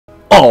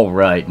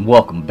Alright,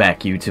 welcome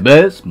back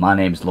YouTubers. My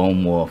name's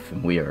Lonewolf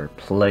and we are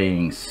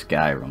playing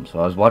Skyrim. So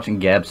I was watching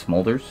Gab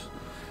Smolders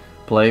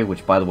play,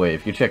 which by the way,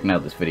 if you're checking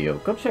out this video,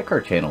 go check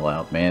her channel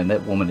out, man.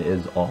 That woman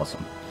is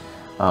awesome.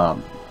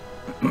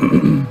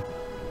 And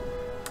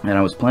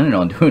I was planning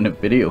on doing a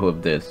video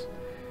of this,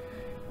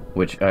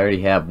 which I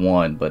already have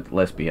one, but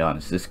let's be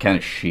honest, this is kind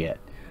of shit.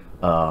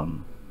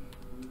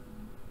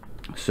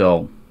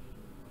 So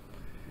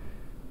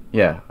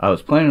yeah, I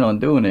was planning on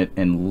doing it,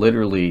 and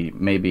literally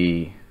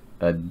maybe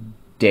a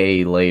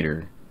day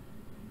later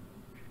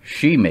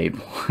she made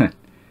one.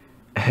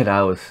 And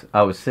I was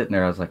sitting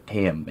there, I was like,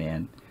 damn,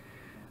 man,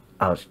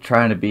 I was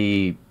trying to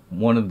be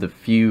one of the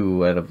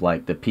few out of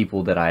like the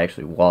people that I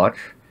actually watch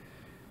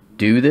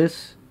do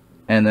this,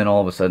 and then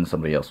all of a sudden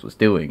somebody else was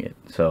doing it.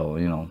 So,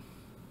 you know,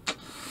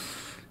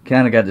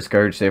 kind of got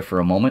discouraged there for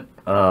a moment.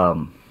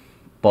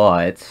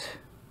 But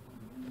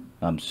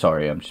I'm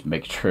sorry, I'm just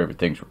making sure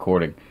everything's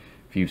recording.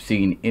 If you've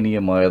seen any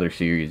of my other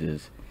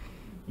series,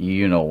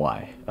 you know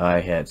why. I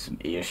had some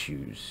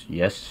issues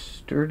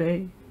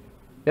yesterday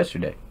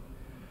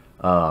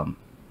that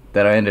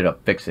I ended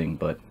up fixing,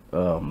 but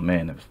oh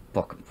man, it was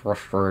fucking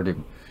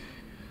frustrating.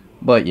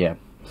 But yeah,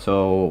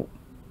 so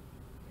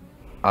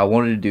I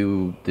wanted to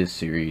do this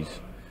series,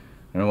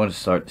 and I wanted to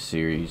start the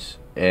series,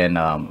 and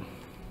I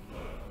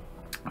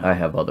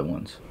have other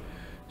ones.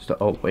 So,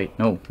 oh wait,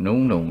 no.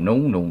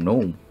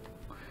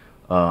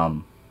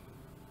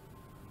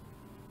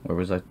 What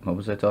was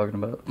I talking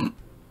about?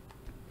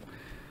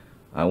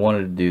 I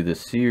wanted to do this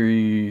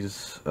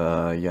series,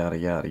 yada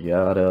yada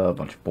yada, a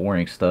bunch of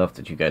boring stuff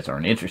that you guys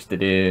aren't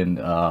interested in,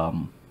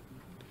 and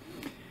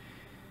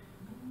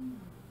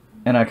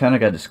I kind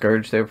of got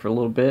discouraged there for a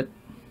little bit,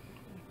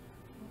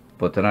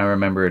 but then I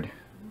remembered,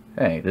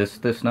 hey, this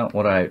not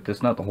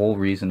the whole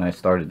reason I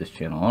started this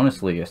channel.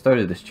 Honestly, I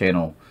started this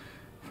channel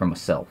for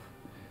myself,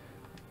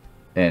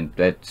 and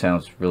that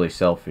sounds really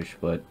selfish,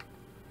 but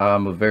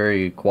I'm a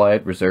very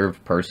quiet,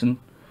 reserved person.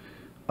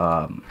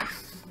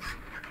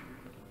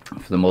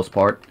 For the most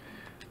part,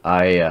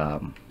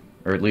 or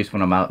at least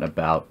when I'm out and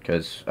about,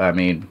 because I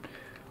mean,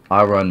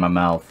 I run my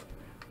mouth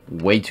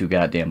way too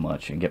goddamn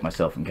much and get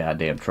myself in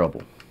goddamn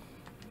trouble.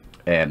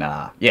 And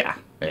yeah,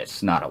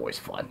 it's not always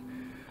fun.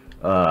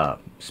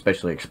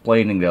 Especially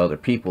explaining to other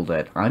people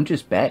that I'm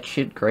just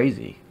batshit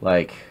crazy.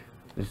 Like,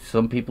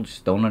 some people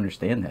just don't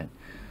understand that.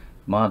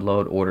 Mod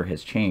load order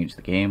has changed.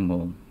 The game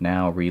will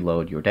now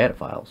reload your data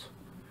files.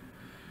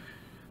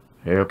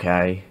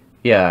 Okay.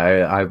 Yeah,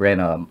 I ran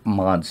a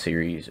mod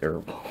series,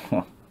 or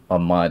a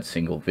mod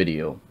single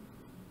video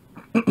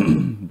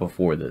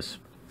before this.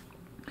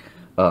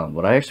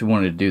 But I actually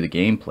wanted to do the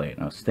gameplay,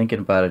 and I was thinking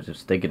about it,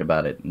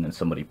 and then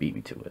somebody beat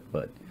me to it.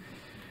 But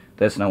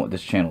that's not what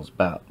this channel is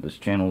about. This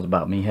channel is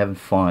about me having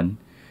fun,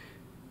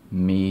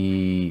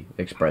 me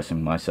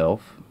expressing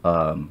myself,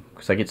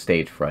 because I get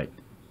stage fright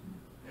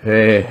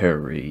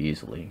very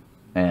easily.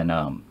 And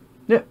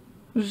yeah,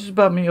 this is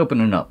about me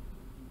opening up.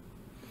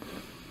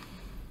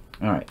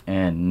 Alright,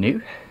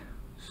 and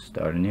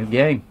start a new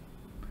game.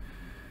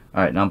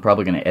 Alright, now I'm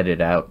probably going to edit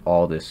out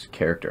all this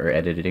character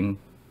editing.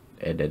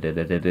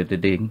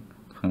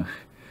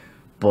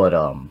 But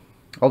all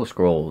the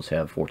scrolls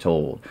have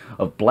foretold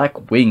of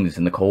black wings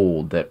in the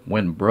cold, that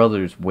when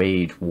brothers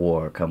wage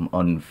war come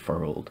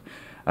unfurled.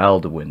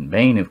 Alduin,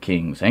 vein of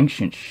kings,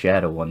 ancient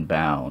shadow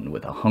unbound,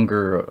 with a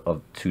hunger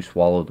to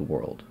swallow the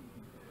world.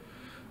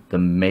 The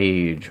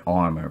mage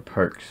armor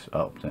perks.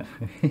 Oh,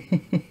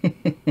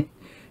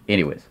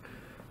 anyways.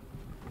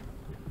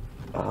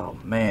 Oh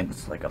man,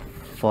 it's like a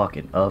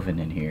fucking oven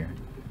in here.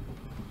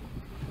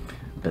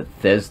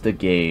 Bethesda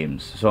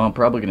Games. So I'm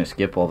probably going to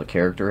skip all the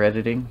character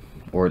editing,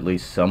 or at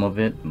least some of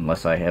it,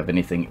 unless I have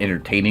anything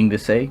entertaining to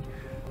say.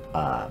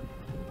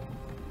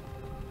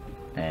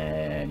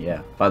 And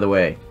yeah, by the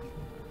way,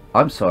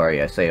 I'm sorry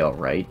I say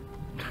alright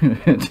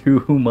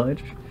too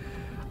much.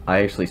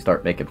 I actually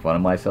start making fun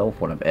of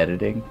myself when I'm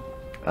editing.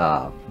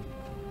 And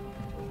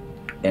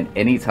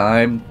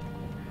anytime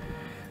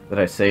that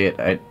I say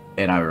it,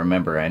 and I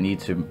remember I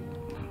need to,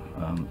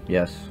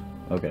 yes,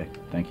 okay,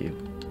 thank you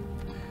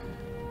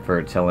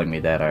for telling me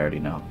that. I already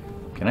know.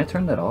 Can I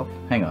turn that off?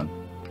 Hang on.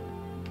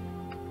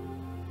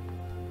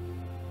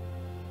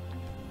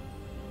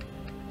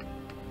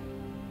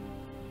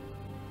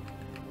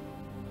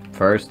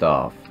 First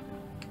off,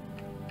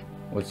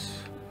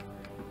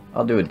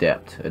 I'll do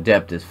adept.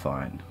 Adept is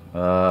fine.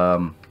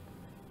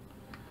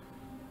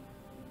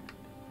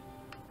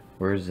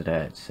 Where is it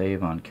at?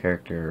 Save on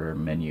character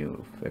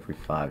menu every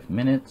 5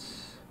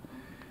 minutes.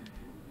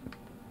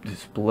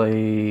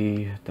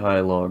 Display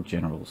dialogue,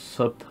 general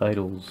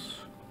subtitles.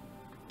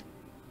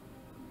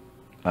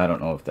 I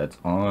don't know if that's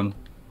on.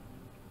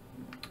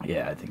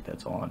 Yeah, I think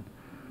that's on.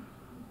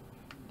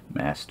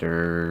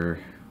 Master,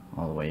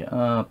 all the way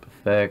up.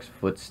 Effects,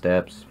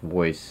 footsteps,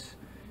 voice,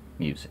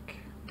 music.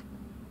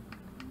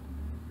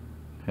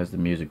 How's the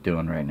music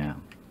doing right now?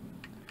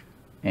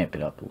 Amp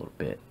it up a little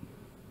bit.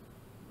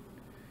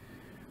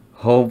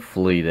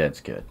 Hopefully that's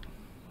good.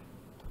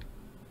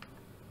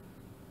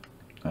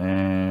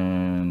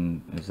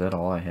 And is that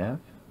all I have?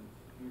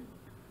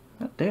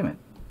 God damn it.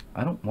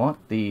 I don't want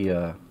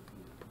the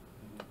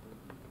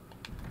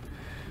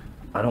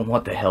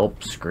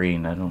help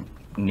screen. I don't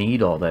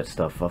need all that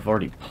stuff. I've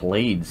already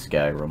played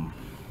Skyrim.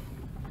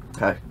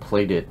 I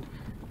played it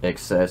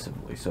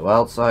excessively. So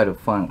outside of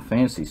Final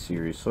Fantasy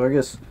series, so I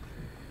guess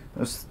I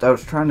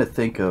was trying to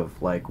think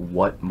of like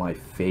what my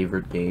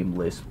favorite game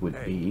list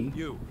would be.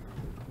 You're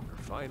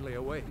finally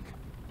awake.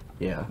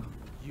 Yeah.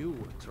 You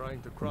were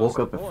trying to cross Woke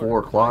up at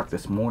 4 o'clock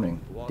this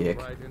morning, dick.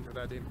 Right into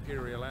that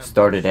Imperial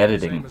Started ambush,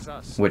 editing, same as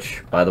us.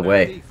 which, by the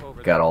way,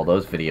 got all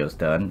those videos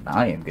done.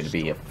 I am going to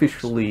be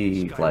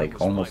officially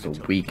like almost a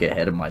week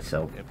ahead of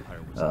myself.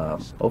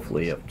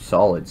 Hopefully a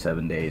solid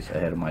 7 days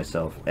ahead of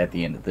myself at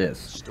the end of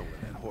this.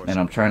 And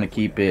I'm trying to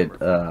keep it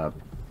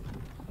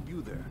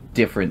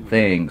different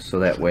things so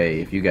that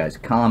way if you guys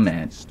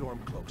comment,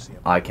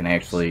 I can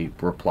actually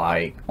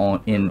reply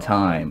on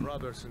time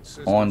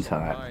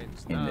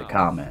in the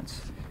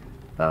comments,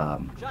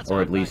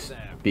 or at least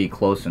be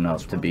close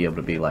enough to be able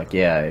to be like,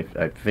 yeah,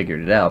 I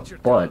figured it out,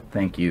 but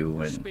thank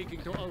you. And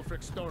Speaking to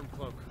Ulfric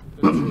Stormcloak,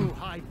 the true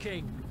High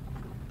King.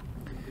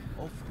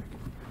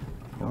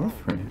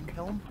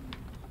 Ulfric.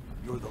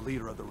 You're the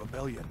leader of the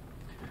rebellion.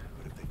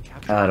 But if they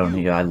capture I don't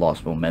know. I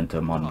lost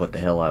momentum on what the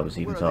hell I was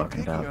even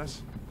talking about.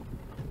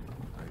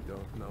 I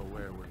don't know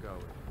where we're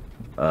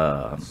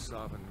going.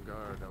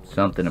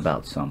 Something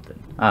about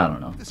something. I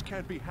don't know. This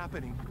can't be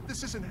happening.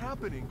 This isn't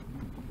happening.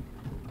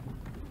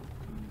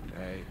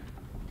 Hey,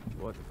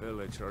 what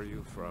village are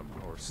you from,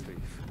 horse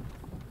thief?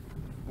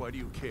 Why do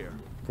you care?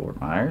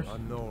 Fort Myers? A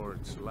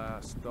Nord's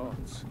last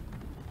thoughts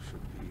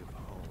should be of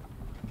home.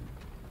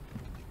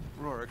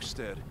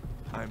 Rorikstead.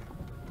 I'm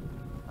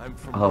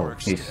from Oh,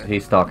 Rorikstead.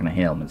 he's talking to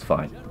him. It's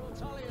fine.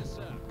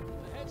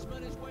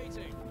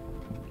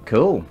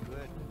 Cool.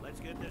 Let's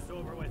get this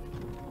over with.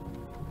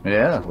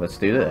 Yeah, let's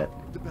do that.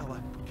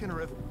 Debella,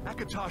 Kinnereth,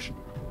 Akatosh,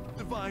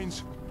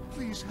 Divines,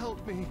 please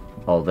help me.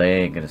 Oh,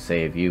 they ain't gonna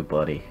save you,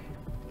 buddy.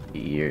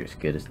 You're as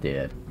good as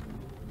dead.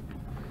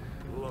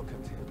 Look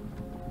at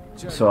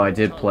him. So I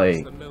did General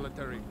play. Tullis, the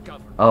military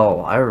governor.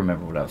 Oh, I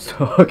remember what I was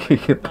talking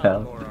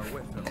about. Balor are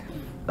with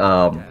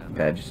him.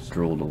 I just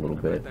drooled a little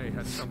bit,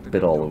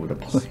 spit all over the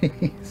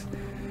place.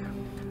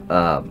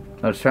 I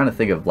was trying to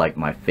think of like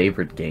my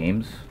favorite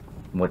games,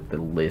 what the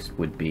list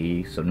would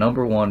be. So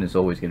number one is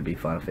always going to be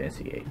Final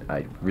Fantasy VIII.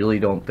 I really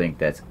don't think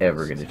that's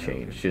ever going to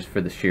change, just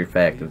for the sheer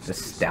fact of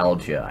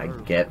nostalgia I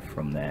get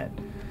from that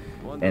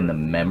and the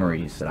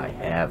memories that I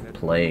have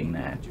playing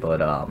that. But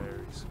so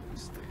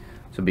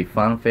it'd be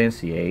Final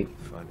Fantasy VIII,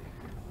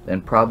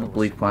 then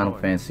probably Final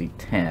Fantasy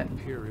X.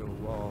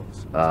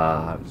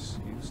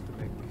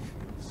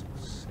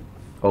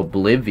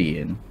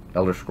 Oblivion,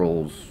 Elder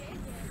Scrolls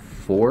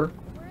 4,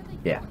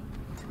 yeah,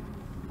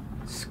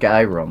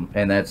 Skyrim,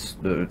 and that's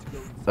the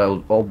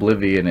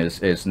Oblivion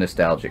is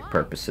nostalgic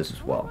purposes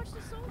as well.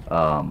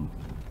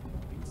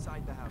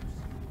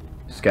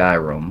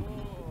 Skyrim,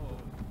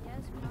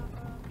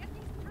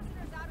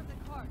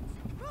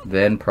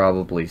 then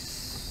probably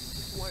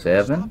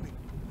 7.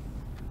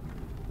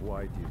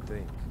 Why do you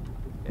think?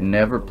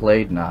 Never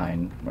played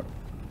 9.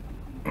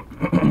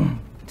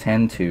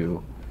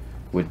 10-2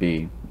 would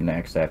be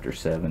next after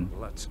 7.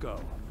 Let's go.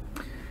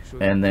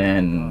 And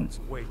then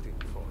Waiting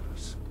for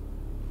us.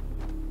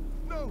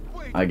 No,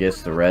 wait. I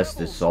guess the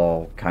rest is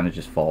all kind of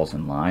just falls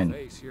in line.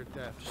 Face your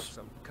death with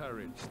some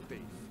courage, thief.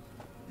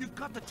 You've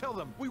got to tell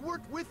them we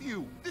weren't with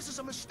you. This is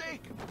a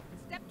mistake.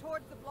 Step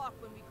towards the block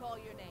when we call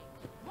your name.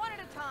 One at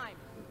a time.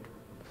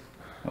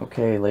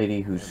 Okay,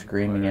 lady who's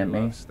screaming at me.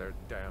 Lost their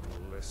damn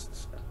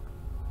lists.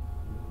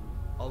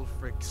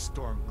 Ulfric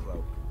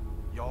Stormcloak,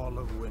 Jarl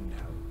of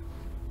Windhelm.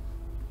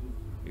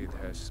 It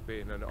has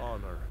been an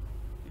honor,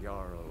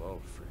 Jarl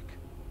Ulfric.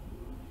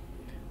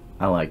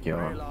 I like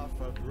Jarl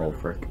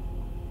Ulfric.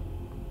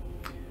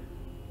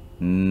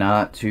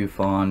 Not too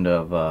fond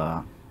of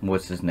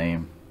what's his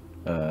name?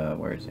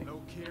 Where is he?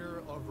 No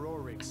care of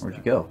Rorikstead. Where'd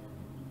you go?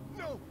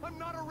 No, I'm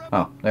not a rebel.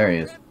 Oh, there he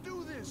is. Can't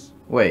do this.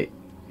 Wait,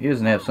 he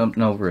doesn't have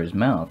something over his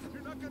mouth.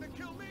 You're not gonna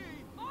kill me.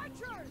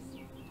 Archers!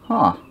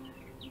 Huh.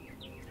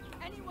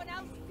 Anyone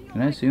else feel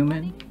Can I like zoom in?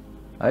 running?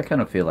 I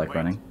kind of feel like Wait.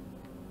 running.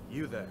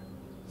 You there?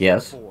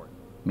 Yes. Forward.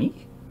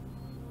 Me?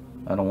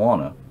 I don't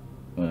wanna.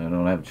 I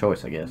don't have a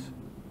choice, I guess.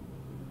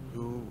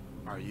 Who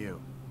are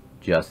you?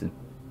 Justin.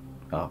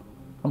 Oh,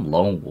 I'm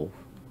Lonewolf.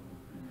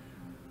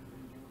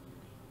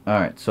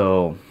 Alright,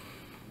 so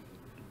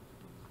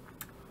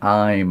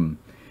I'm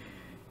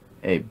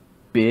a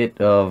bit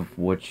of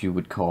what you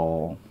would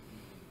call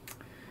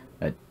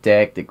a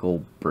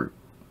tactical brute.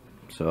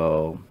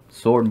 So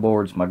sword and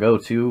board's my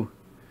go-to,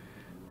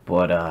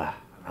 but I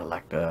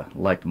like the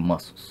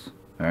muscles.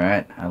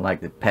 Alright, I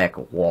like to pack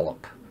a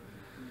wallop.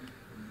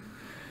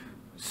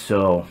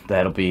 So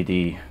that'll be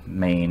the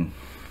main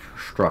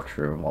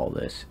structure of all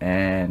this,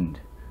 and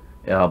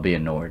I'll be a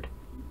Nord.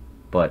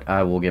 But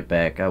I will get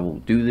back. I will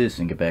do this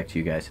and get back to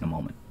you guys in a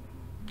moment.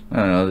 I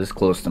don't know, this is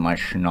close to my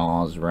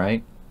schnoz,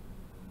 right?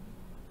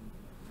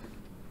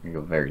 I got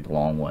a very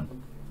long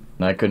one.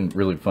 And I couldn't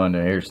really find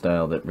a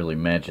hairstyle that really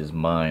matches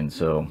mine,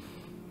 so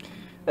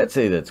I'd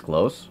say that's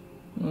close.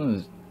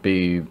 This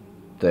be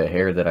the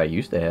hair that I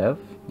used to have,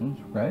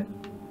 right?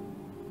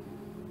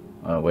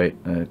 Oh wait,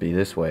 it'd be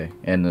this way.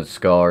 And the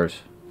scars,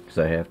 because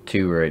I have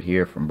 2 right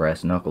here from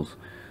brass knuckles.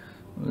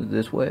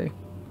 This way.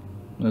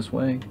 This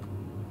way.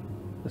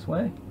 This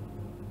way.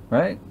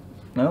 Right?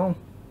 No?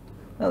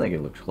 I think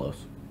it looks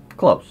close.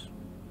 Close.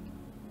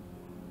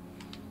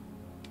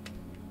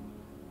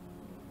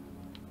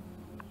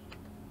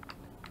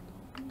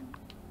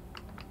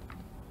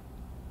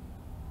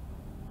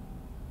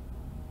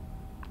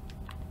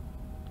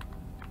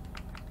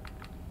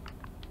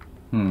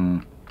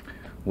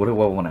 What do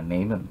I want to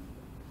name him?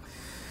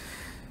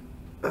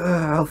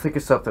 I'll think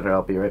of something and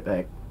I'll be right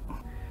back.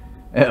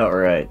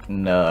 Alright,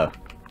 nah.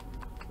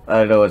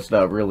 I know it's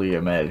not really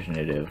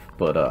imaginative,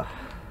 but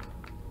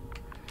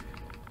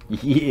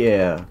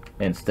yeah.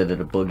 Instead of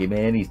the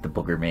boogeyman, he's the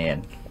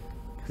boogerman.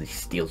 Because he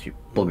steals your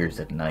boogers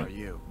at night.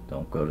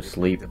 Don't go to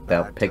sleep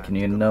without picking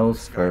your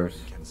nose first.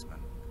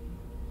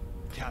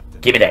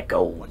 Captain, Give me that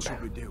gold. what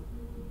should we do?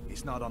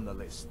 He's not on the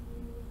list.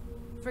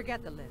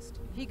 Forget the list.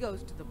 He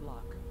goes to the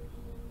block.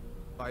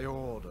 By your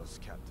orders,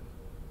 Captain.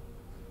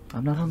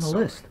 I'm not on the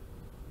sorry. list.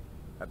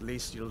 At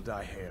least you'll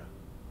die here,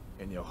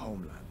 in your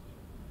homeland.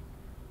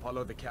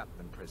 Follow the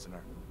captain,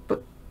 prisoner.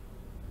 But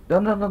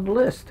I'm not on the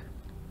list.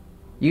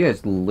 You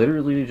guys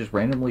literally just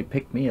randomly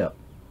picked me up.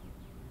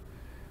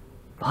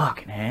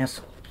 Fucking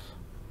assholes.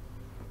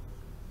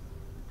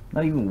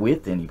 Not even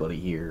with anybody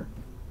here.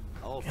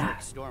 Ulfric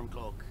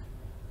Stormcloak.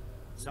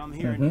 Some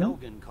here in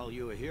Helgen call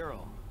you a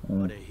hero.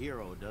 But a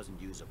hero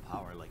doesn't use a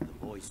power like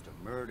the voice to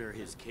murder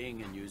his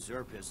king and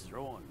usurp his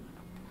throne.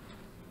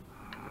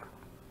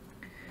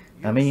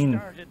 I mean,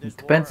 it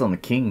depends on the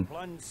king.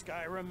 Plunged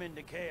Skyrim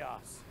into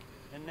chaos.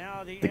 And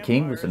now The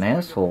king was an Empire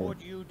is going to asshole.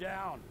 put you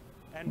down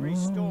and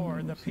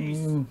restore the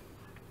peace.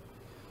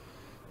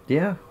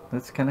 Yeah,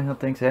 that's kind of how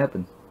things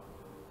happen.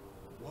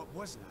 What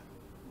was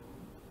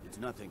that? It's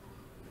nothing.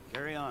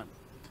 Carry on.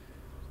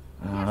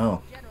 I don't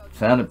know.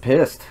 Sounded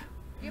pissed.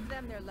 Give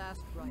them their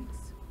last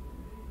rites.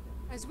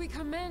 As we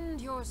commend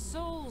your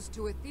souls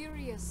to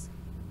Aetherius,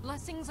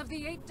 blessings of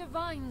the 8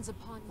 divines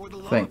upon For the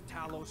you. love Thank- of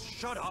Talos,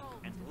 shut up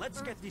and let's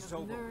get this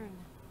over. Learn.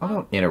 I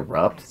don't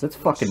interrupt. That's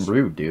fucking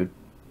rude, dude.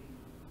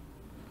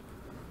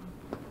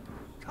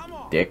 Come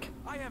on. Dick.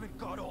 I haven't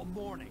got all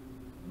morning.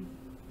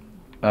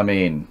 I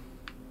mean,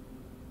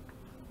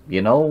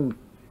 you know,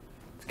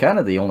 it's kind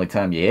of the only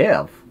time you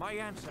have. My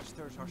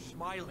ancestors are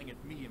smiling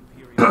at me,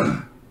 Imperial.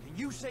 Can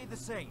you say the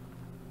same?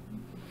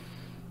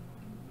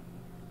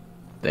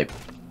 They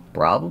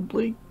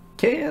probably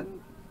can.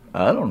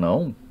 I don't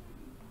know.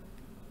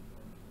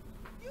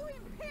 You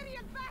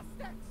Imperial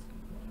bastards!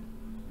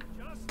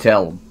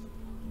 Tell them.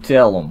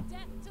 Tell them.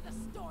 Death to the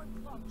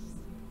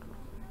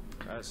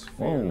Stormcloaks! As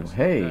Oh, fearless in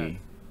hey.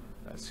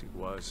 death as he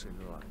was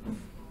in life.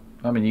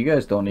 I mean, you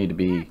guys don't need to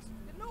be. Next,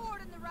 the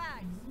Nord and the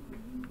Rags!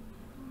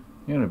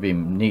 You don't be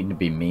needing to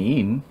be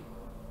mean.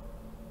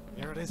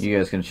 Here it is. You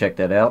guys can check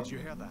that out. Did you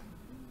hear that?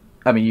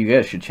 I mean, you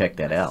guys should check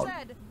that out.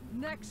 Said,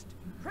 next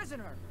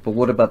prisoner. But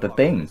what about the Follow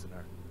thing?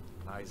 prisoner.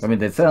 Nice. I mean,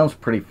 that sounds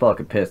pretty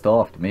fucking pissed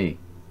off to me.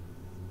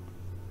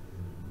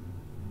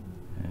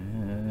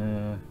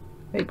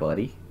 Hey,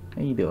 buddy.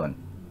 How you doing?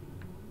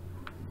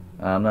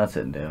 I'm not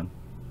sitting down.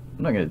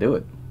 I'm not gonna do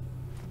it.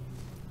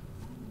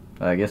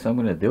 I guess I'm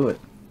gonna do it.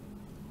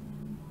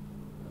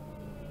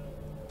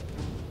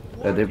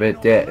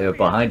 They're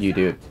behind you,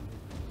 dude.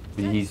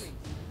 He's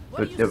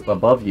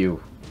above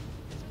you.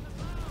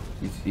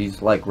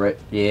 He's like right.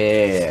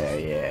 Yeah,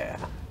 yeah.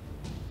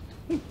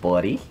 Hey,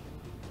 buddy.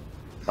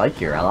 Like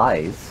your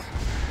eyes.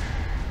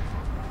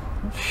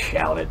 Don't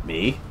shout at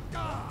me.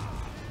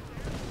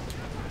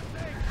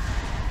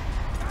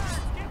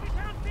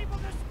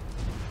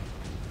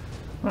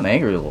 What an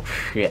angry little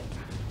shit.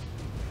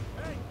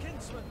 Hey,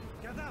 kinsman,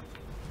 get up.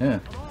 Yeah.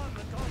 Come on,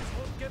 the gods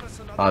won't give us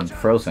another I'm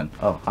chance. frozen.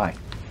 Oh, hi.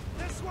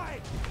 This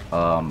way.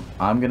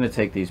 I'm gonna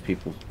take these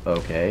people.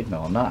 Okay,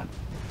 no, I'm not.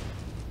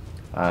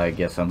 I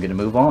guess I'm gonna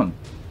move on.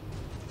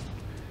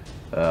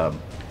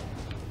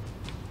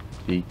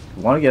 You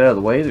want to get out of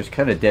the way? There's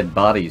kind of dead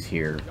bodies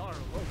here.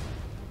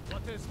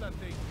 What is that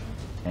thing?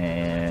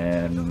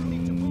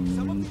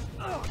 And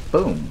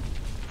boom.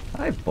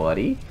 Hi,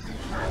 buddy.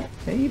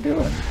 How you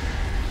doing?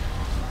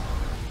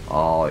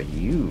 Oh,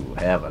 you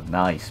have a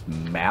nice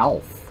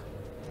mouth.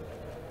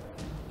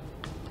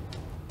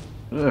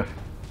 Ugh.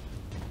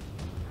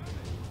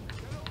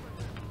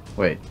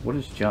 Wait, what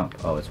is jump?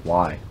 Oh, it's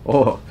Y.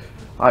 Oh,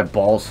 I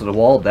balls to the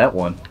wall that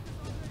one.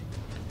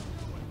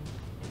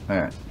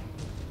 Alright.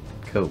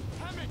 Cool.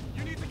 Hemming,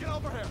 you need to get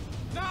over here.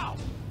 Now!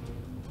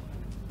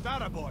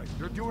 That boy,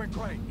 you're doing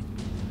great.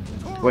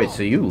 Wait,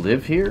 so you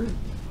live here?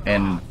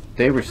 And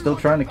they were still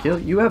trying to kill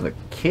you? You have a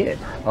kid.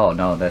 Oh,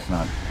 no, that's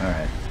not.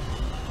 Alright.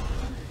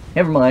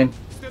 Never mind.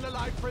 Still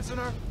alive,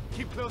 prisoner?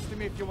 Keep close to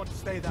me if you want to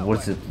stay that What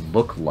does way. it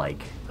look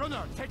like?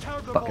 Gunnar, take care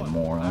of the Fucking boy.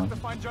 moron. I have to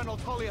find General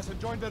Tullius and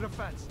join the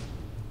defense.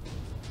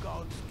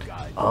 God's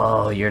guide.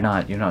 Oh, you're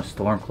not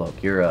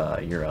Stormcloak. You're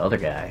a other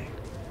guy.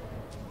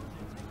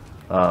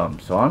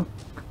 So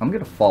I'm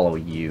gonna follow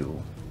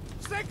you.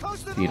 Stay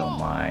close to If the you don't wall.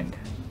 mind.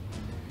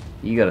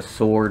 You got a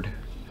sword,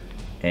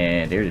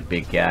 and there's a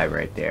big guy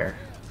right there.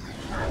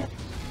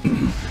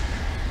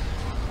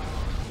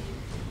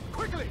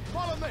 Quickly,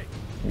 follow me.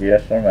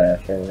 Yes, sir,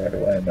 master. Right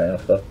away,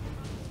 master.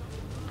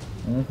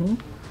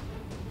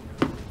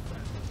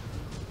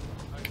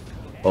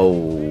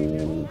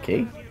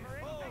 Okay.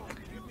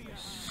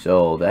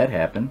 So that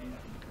happened.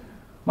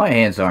 My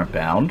hands aren't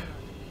bound.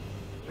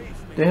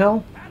 The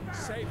hell?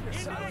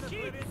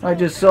 I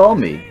just saw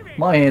me.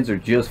 My hands are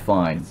just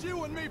fine. It's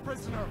you and me,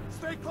 prisoner.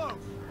 Stay close.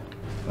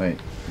 Wait,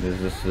 is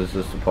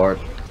this the part?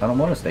 I don't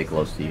want to stay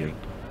close to you.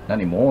 Not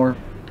anymore.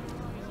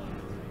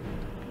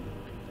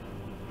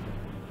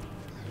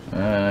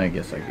 I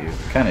guess I do.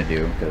 Kind of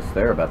do, because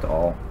they're about to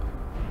all...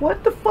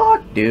 What the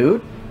fuck,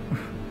 dude?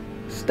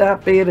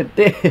 Stop being a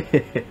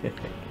dick.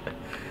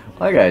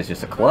 My guy's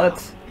just a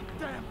klutz.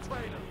 Damn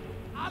traitor.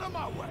 Out of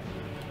my way.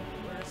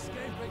 We're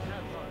escaping,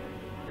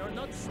 Emperor. You're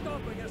not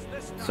stopping us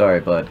this time. Sorry,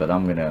 bud, but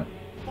I'm gonna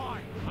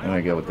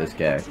go with this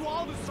guy.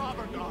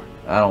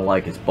 I don't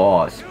like his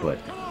boss, but,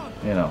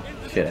 you know,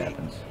 shit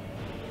happens.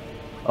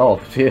 Oh,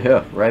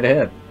 yeah, right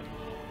ahead.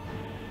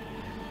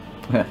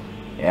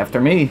 After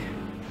me.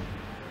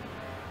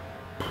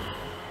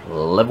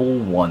 Level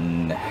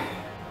 1.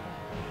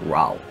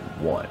 Round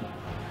 1.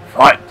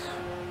 Fight!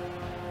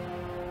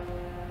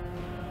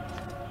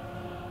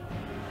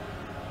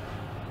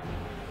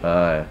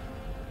 Can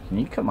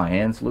you cut my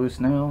hands loose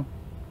now?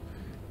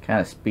 Kind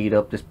of speed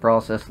up this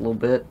process a little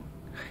bit.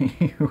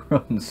 You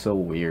run so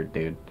weird,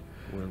 dude.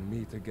 We'll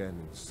meet again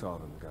in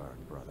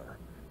Sovngarde, brother.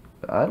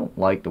 I don't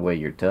like the way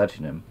you're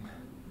touching him.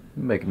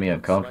 You're making me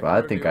uncomfortable.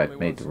 I think I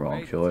made the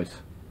wrong choice.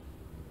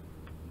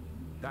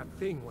 That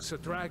thing was a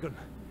dragon.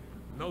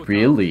 No doubt.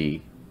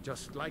 Really?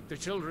 Just like the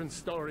children's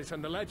stories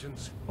and the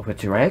legends. Oh, a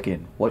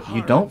dragon? What?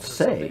 You don't Harbinger of the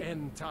say.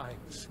 end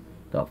times.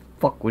 The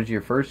fuck was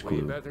your first We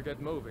clue? better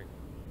get moving.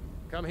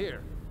 Come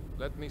here.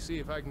 Let me see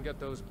if I can get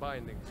those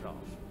bindings off.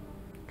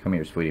 Come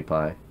here, sweetie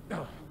pie.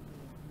 Oh,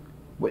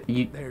 What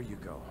you? there you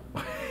go.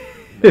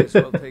 May as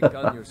well take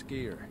on your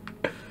skier.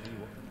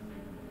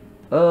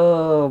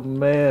 Oh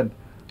man.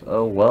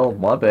 Oh well,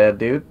 my bad,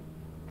 dude.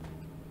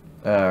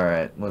 All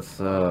right, let's.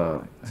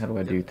 How do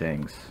I do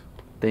things?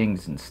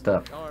 Things and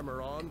stuff.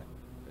 Armor on,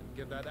 and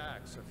give that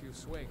axe a few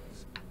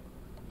swings.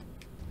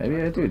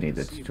 Maybe I do need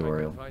the See if I can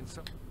tutorial. find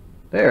some-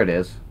 There it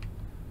is.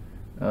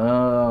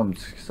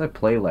 Because I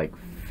play like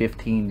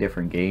 15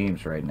 different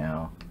games right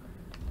now,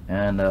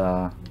 and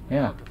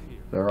yeah,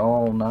 they're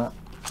all not.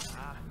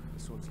 Ah,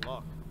 this one's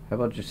locked. How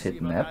about just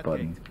hitting that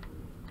button?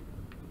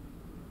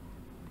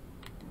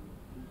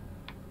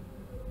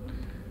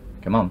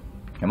 Come on,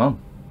 come on.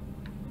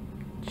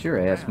 Get your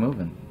ass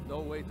moving. No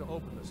way to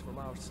open this from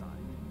our side.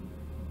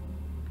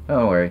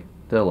 Don't worry,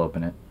 they'll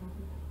open it.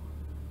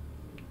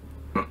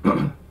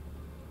 Come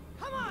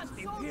on,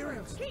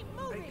 soldiers! Keep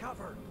moving!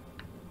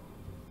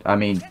 I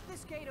mean, Get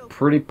this gate open.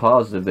 pretty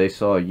positive they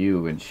saw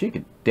you, and she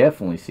could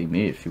definitely see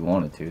me if she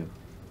wanted to.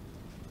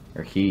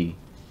 Or he.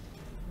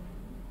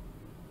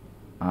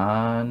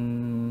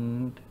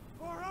 And...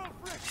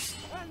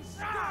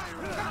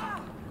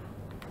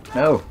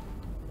 No!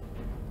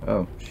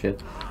 Oh,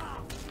 shit.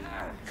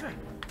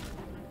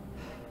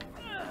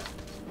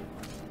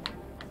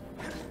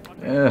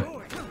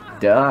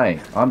 Die.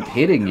 I'm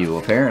hitting you,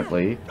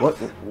 apparently. What?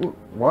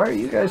 Why are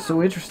you guys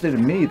so interested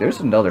in me? There's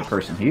another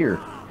person here.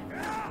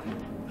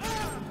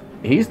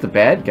 He's the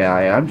bad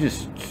guy. I'm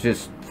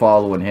just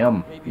following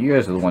him. You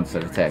guys are the ones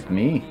that attacked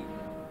me.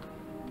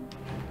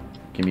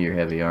 Give me your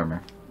heavy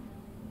armor.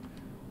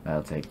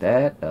 I'll take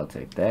that. I'll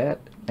take that.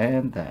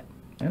 And that.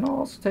 And I'll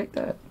also take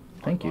that.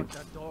 Thank you. Unlock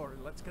that door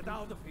and let's get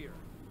out of here.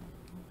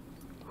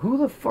 Who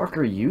the fuck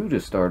are you to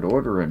start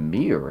ordering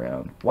me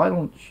around? Why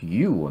don't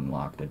you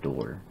unlock the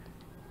door?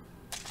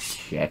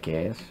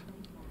 Jackass.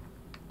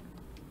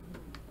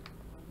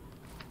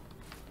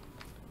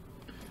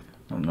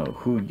 I don't know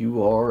who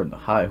you are and the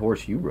high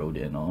horse you rode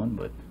in on,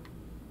 but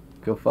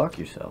go fuck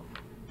yourself.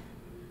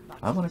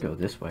 I want to go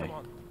this way. Come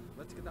on,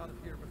 let's get out of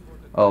here before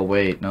the... Oh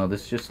wait, no,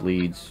 this just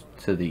leads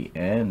to the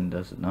end,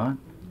 does it not?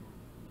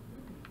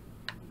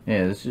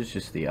 Yeah, this is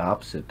just the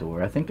opposite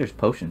door. I think there's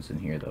potions in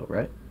here though,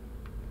 right?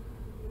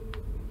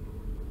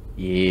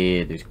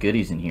 Yeah, there's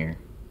goodies in here.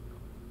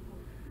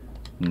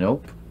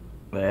 Nope.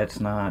 That's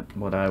not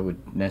what I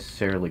would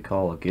necessarily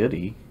call a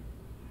goodie.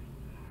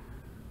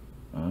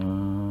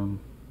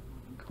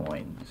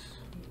 Coins.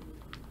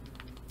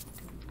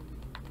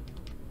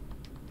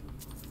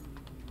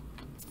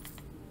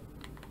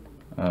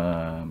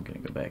 I'm gonna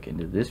go back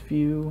into this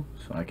view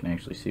so I can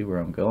actually see where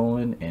I'm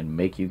going and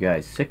make you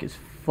guys sick as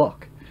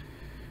fuck.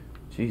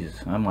 Jesus,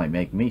 I might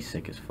make me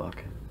sick as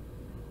fuck.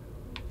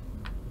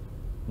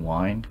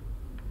 Wine.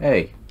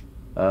 Hey,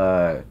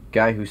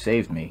 guy who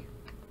saved me.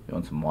 You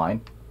want some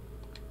wine?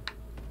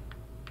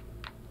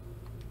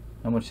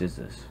 How much is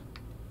this?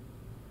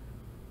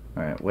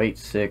 Alright, weight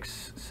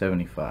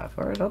 675.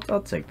 Alright,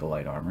 I'll take the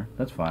light armor.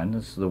 That's fine.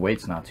 The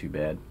weight's not too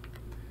bad.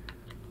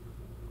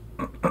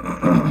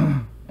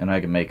 And I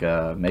can make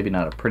a, maybe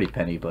not a pretty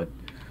penny, but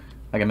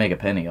I can make a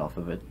penny off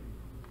of it.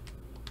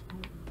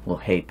 Little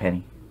hate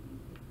penny.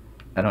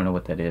 I don't know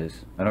what that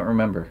is. I don't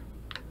remember.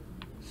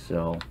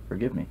 So,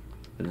 forgive me.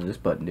 What does this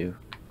button do?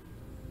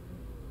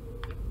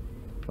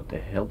 What the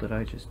hell did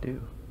I just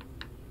do?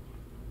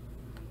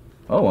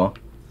 Oh well.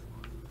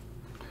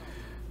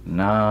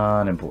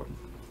 Not important.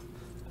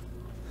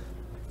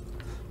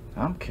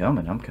 I'm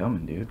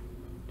coming, dude.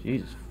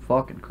 Jesus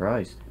fucking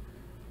Christ.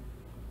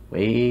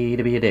 Way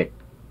to be a dick.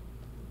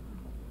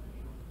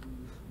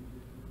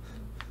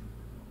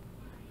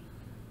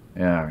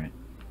 Alright.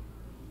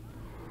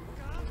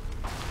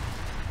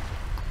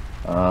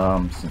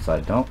 Since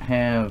I don't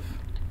have...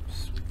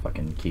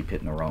 Fucking keep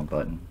hitting the wrong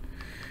button.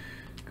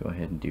 Go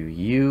ahead and do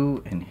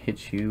you and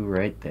hit you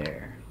right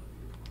there.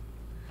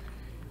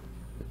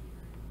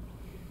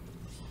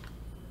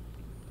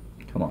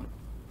 Come on.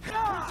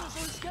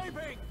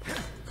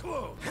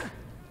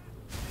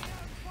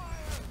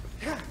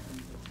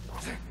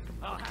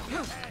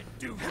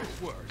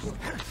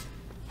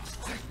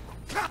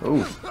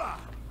 Oh.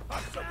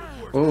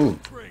 Oh.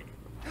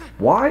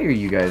 Why are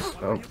you guys...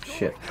 Oh,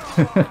 shit.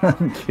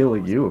 I'm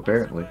killing you,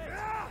 apparently.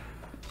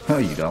 No,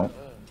 you don't.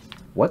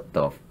 What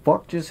the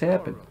fuck just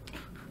happened?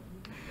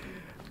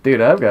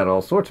 Dude, I've got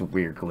all sorts of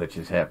weird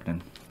glitches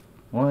happening.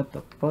 What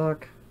the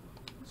fuck?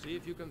 See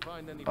if you can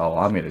find any Oh,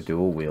 I'm gonna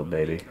dual wield,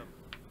 baby.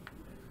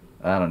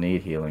 I don't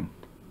need healing.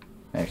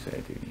 Actually,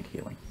 I do need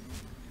healing.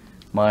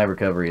 My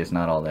recovery is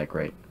not all that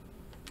great.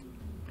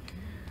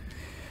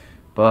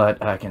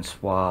 But I can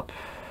swap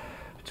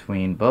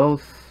between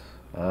both.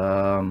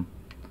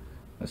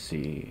 Let's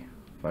see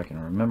if I can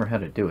remember how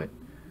to do it.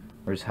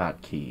 Where's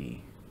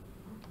hotkey?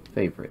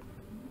 Favorite.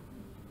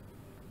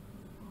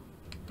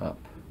 Up.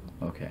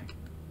 Okay.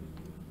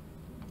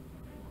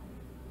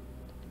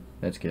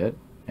 That's good.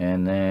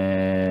 And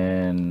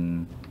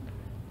then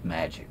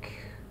magic.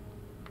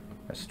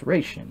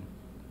 Restoration.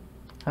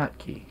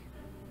 Hotkey.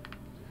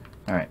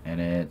 Alright,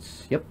 and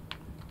it's, yep.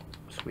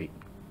 Sweet.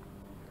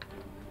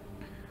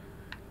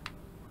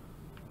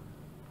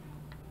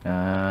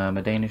 I'm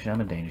a Danish.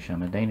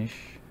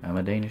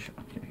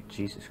 Okay,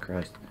 Jesus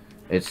Christ.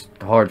 It's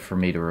hard for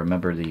me to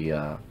remember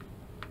the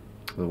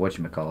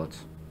whatchamacallits.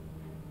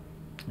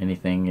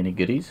 Anything, any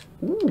goodies?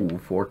 Ooh,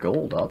 4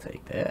 gold, I'll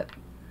take that.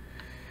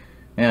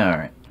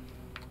 Alright.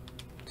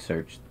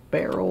 Search the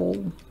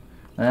barrel.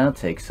 I'll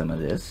take some of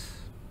this.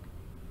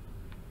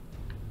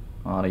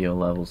 Audio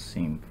levels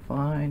seem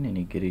fine.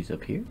 Any goodies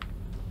up here?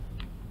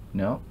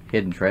 No.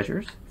 Hidden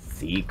treasures?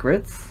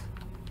 Secrets?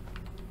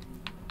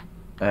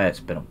 It's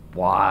been a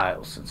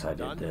while since I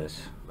did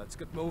this. Let's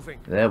get moving.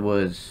 That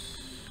was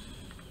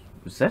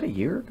that a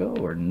year ago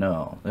or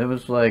no? It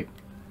was like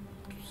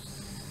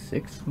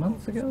 6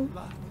 months ago?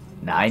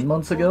 9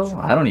 months ago?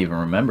 I don't even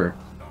remember.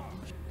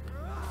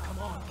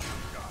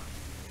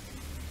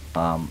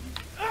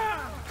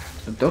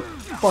 Don't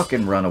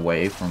fucking run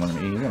away from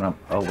me.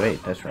 Oh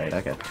wait, that's right.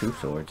 I got 2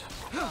 swords.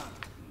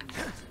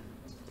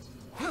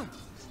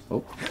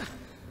 Oh.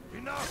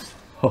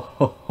 Ho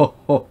ho ho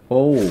ho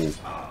ho.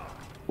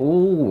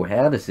 Ooh,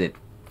 how does it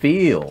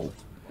feel?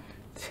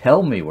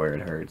 Tell me where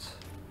it hurts.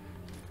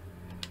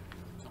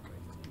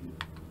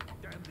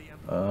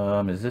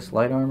 Is this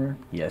light armor?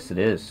 Yes, it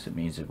is. It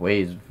means it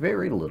weighs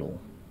very little.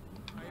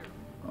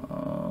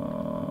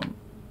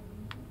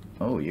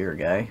 Oh, you're a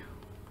guy.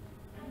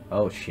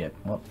 Oh, shit.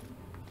 Well,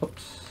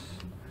 oops.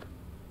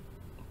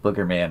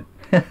 BOOGERMAN.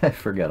 I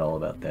forgot all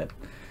about that.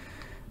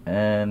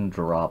 And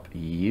drop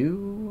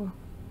you.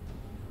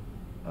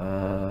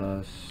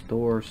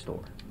 Store.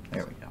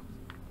 There we go.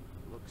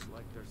 Looks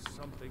like there's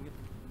something.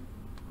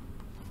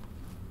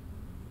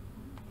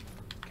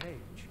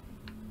 Cage.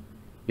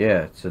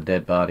 Yeah, it's a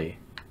dead body.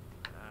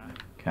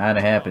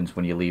 Kinda happens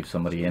when you leave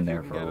somebody in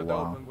there for a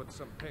while. With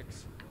some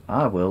picks.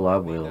 I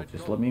will.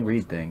 Just let me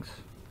read things.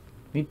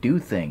 Let me do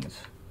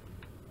things.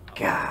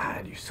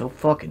 God, you're so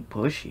fucking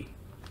pushy.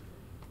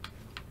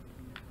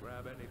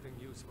 Grab anything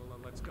useful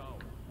and let's go.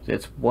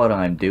 That's what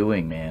I'm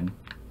doing, man.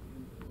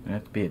 I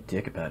have to be a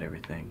dick about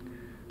everything.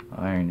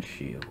 Iron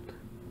shield.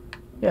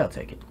 Yeah, I'll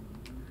take it.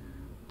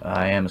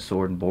 I am a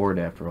sword and board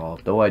after all.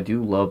 Though I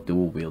do love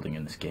dual wielding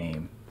in this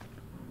game.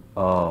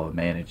 Oh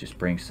man, it just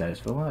brings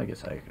satisfaction. Well, I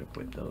guess I could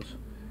equip those.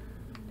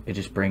 It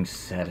just brings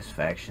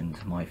satisfaction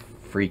to my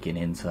freaking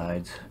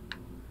insides.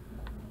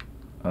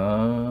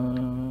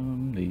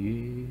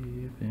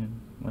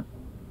 What?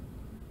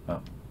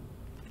 Oh.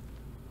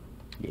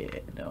 Yeah,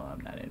 no, I'm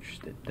not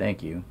interested.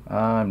 Thank you.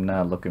 I'm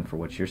not looking for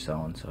what you're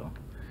selling, so.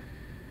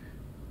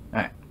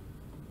 Alright.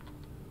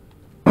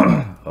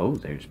 Oh,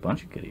 there's a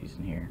bunch of goodies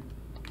in here.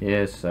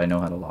 Yes, I know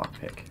how to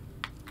lockpick.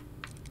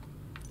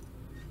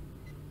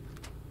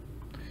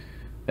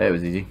 That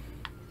was easy.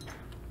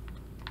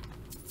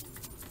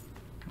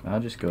 I'll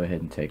just go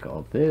ahead and take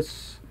all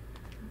this.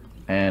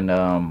 And,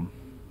 I'll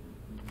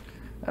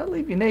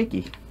leave you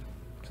naked.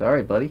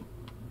 Sorry, buddy.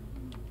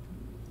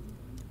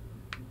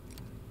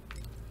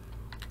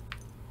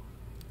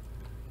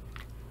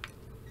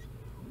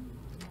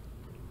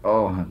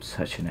 Oh, I'm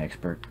such an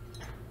expert.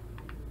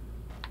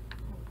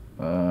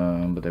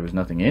 But there was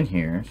nothing in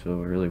here,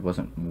 so it really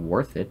wasn't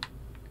worth it.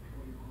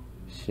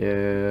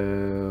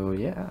 So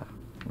yeah.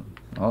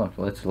 Oh,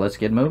 let's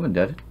get moving,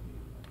 Dud.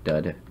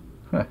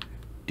 Huh.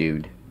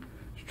 Dude. I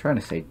was trying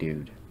to say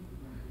dude.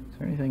 Is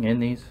there anything in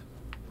these?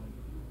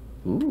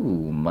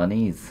 Ooh,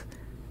 monies.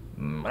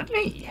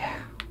 Money.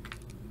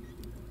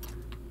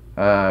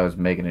 I was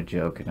making a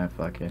joke and I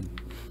fucking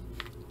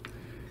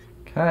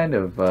kind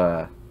of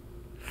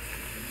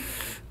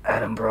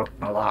Adam broke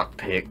my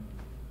lockpick.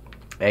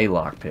 A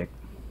lockpick.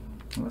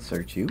 Let's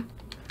search you.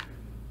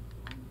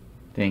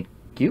 Thank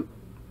you.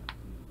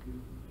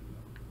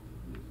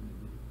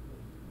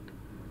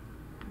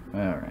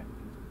 Alright.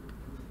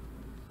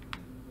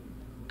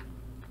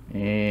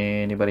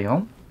 Anybody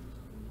home?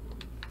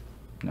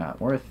 Not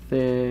worth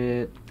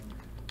it.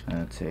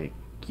 I'll take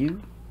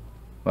you.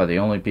 Well, the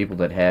only people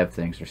that have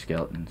things are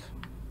skeletons.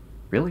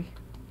 Really?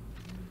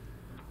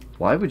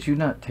 Why would you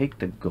not take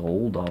the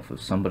gold off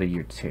of somebody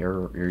you're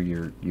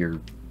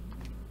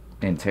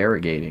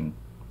interrogating?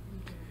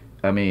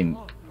 I mean,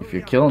 if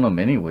you're killing them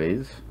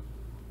anyways.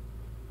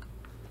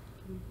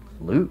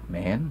 Loot,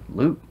 man.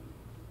 Loot.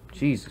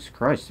 Jesus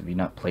Christ, have you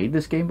not played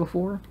this game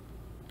before?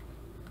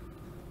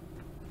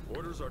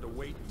 Orders are to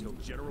wait until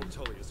General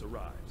Tullius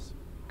arrives.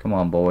 Come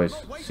on, boys.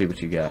 See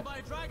what you got.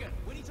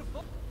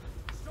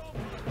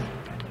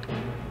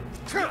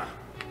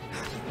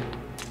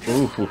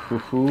 Ooh, hoo, hoo,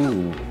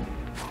 hoo.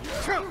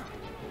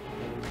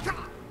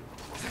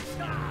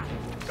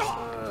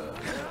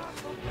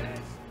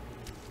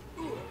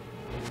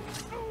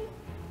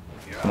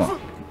 Come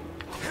on.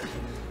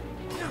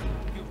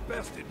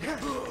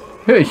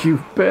 Hey,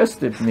 you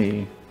bested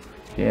me.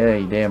 Yeah,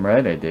 you damn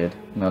right I did.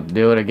 Not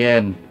do it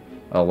again.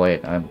 Oh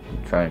wait, I'm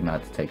trying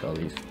not to take all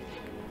these.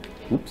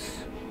 Oops.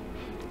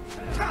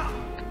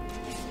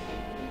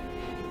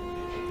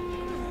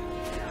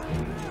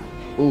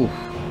 Oof.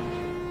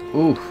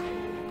 Oof.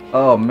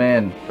 Oh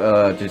man,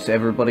 just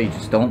everybody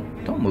just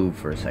don't move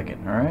for a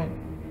second, alright?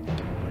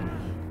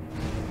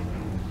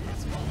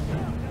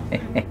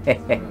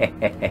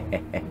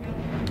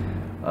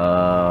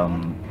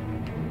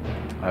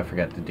 I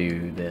forgot to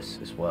do this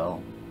as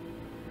well.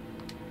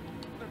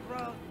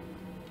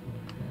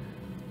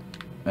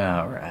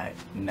 Alright,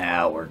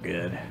 now we're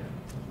good.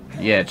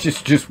 Yeah,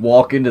 just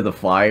walk into the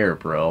fire,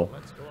 bro.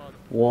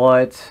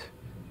 What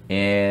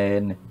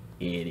an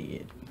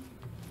idiot.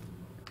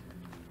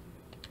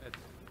 Let's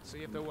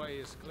see if the way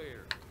is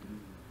clear.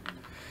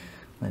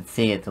 Let's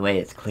see if the way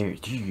it's clear.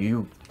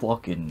 You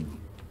fucking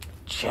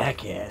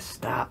jackass,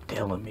 stop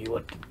telling me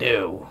what to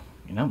do.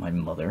 You're not my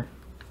mother.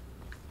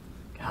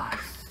 God.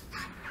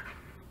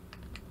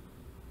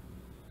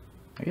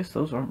 I guess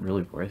those aren't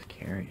really worth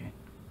carrying.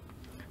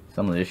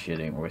 Some of this shit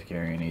ain't worth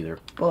carrying either,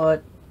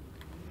 but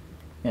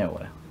yeah,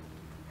 well.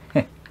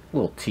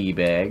 Little tea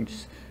bag,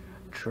 just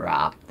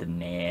drop the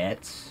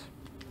nets.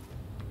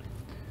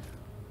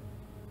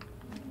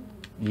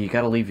 You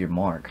gotta leave your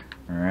mark,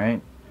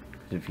 alright?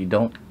 If you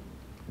don't,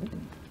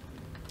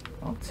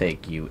 I'll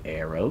take you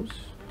arrows.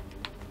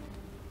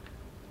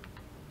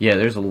 Yeah,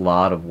 there's a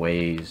lot of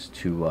ways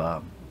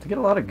to get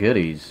a lot of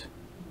goodies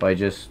by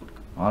just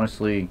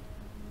honestly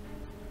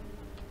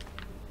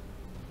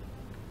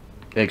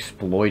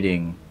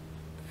exploiting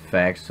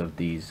facts of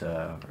these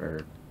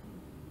or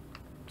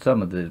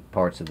some of the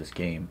parts of this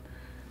game.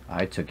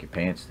 I took your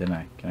pants, didn't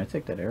I? Can I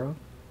take that arrow?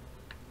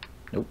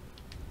 Nope.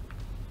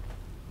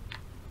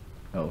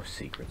 Oh,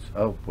 secrets.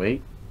 Oh,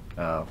 wait.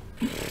 Oh.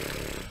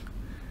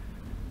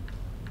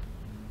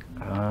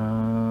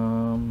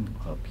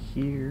 Up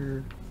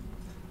here.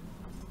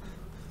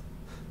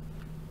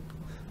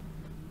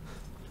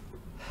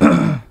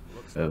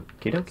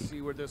 Okie dokie. See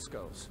where this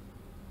goes.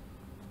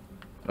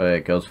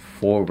 It goes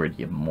forward,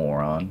 you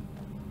moron.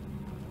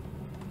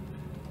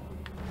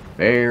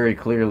 Very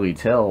clearly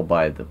tell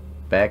by the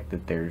fact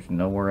that there's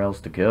nowhere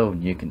else to go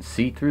and you can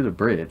see through the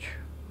bridge.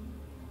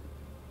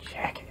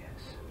 Jackass.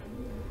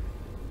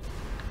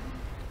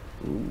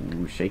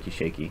 Ooh, shaky,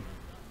 shaky.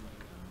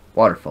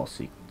 Waterfall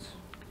sequence.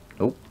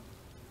 Oh.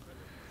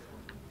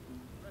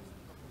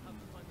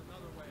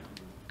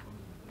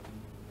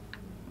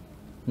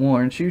 Well,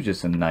 aren't you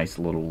just a nice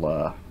little,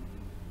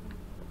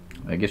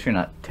 I guess you're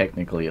not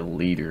technically a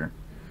leader.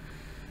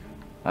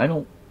 I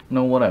don't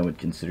know what I would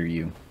consider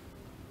you.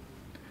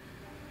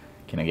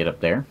 Can I get up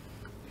there?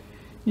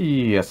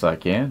 Yes, I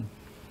can.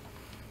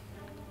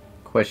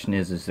 Question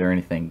is there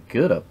anything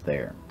good up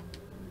there?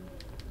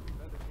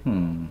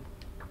 No,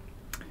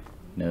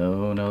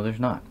 there's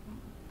not.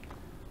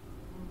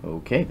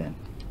 Okay, then.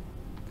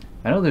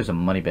 I know there's a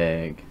money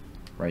bag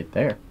right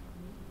there.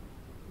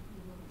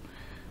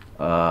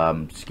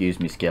 Excuse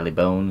me, Skelly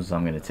Bones.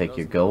 I'm gonna take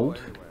your gold.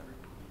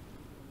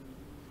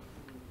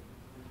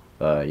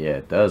 Yeah,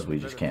 it does. We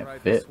just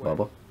can't fit,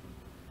 Bubba.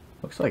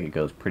 Looks like it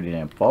goes pretty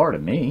damn far to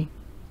me.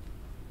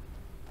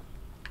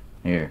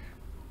 Here.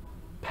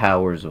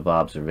 Powers of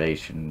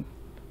observation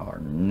are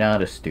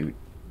not astute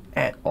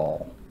at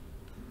all.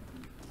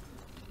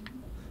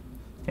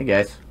 Hey,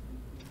 guys.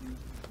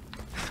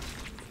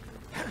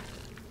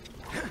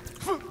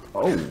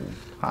 Oh,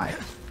 hi.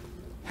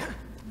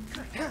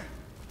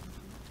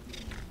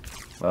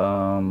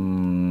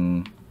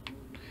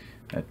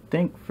 I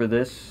think for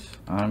this,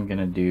 I'm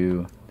gonna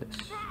do this.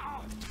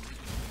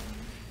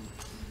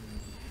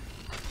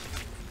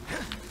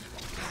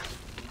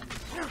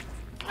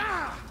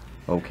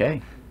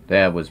 Okay,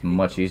 that was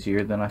much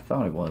easier than I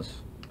thought it was.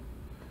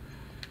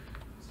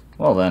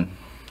 Well then.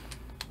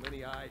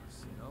 Many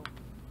eyes, you know?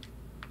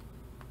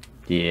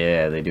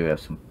 Yeah, they do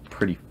have some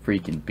pretty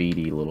freaking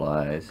beady little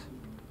eyes.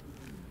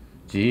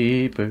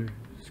 Jeepers,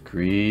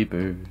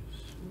 creepers,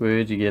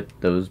 where'd you get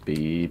those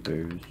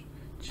beepers?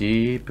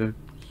 Jeepers,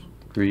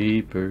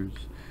 creepers,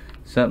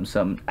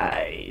 something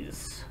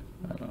eyes.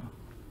 I don't know.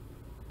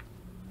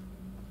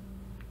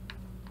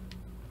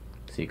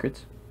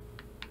 Secrets?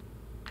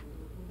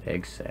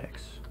 Egg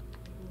sacs.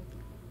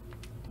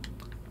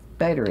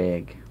 Spider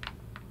egg.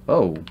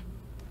 Oh.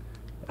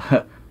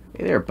 Hey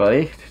there,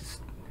 buddy.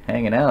 Just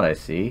hanging out, I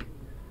see.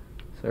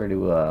 Sorry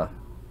to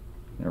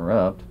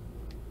interrupt.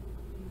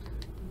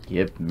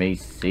 Give me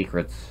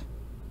secrets.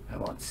 I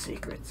want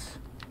secrets.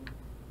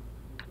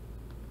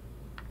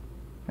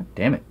 God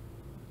damn it.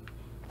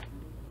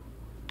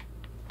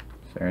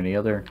 Is there any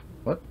other...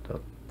 What the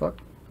fuck?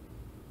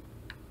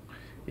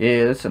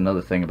 Yeah, that's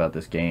another thing about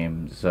this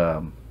game. Is,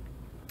 some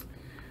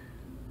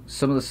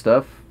of the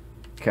stuff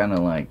kind of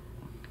like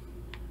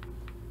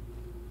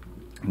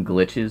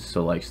glitches,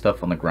 so like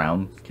stuff on the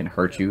ground can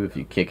hurt you if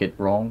you kick it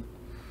wrong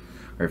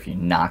or if you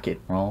knock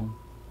it wrong.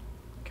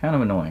 Kind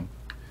of annoying.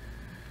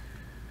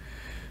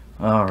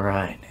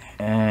 Alright,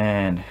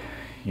 and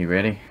you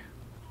ready?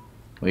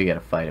 We gotta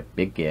fight a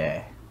big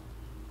guy.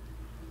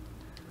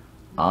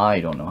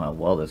 I don't know how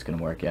well that's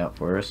gonna work out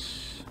for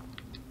us.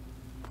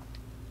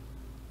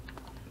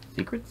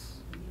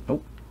 Secrets?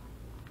 Nope.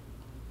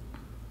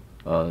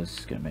 Oh, this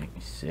is gonna make me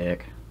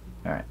sick.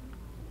 Alright.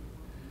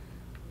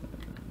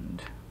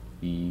 And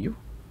you.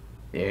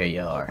 There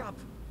you are.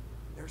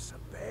 There's a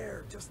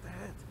bear just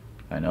ahead.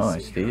 I know, I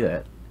see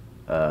that.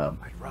 I'd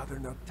rather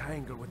not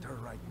tangle with her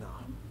right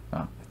now.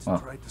 Oh, Let's well,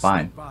 try to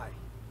fine. slip by.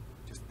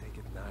 Just take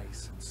it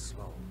nice and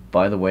slow.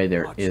 By the way,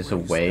 there Watch is a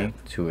where you way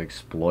step. to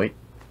exploit,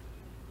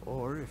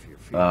 Or if you're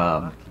feeling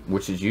lucky,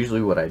 which is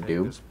usually what I take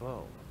do. this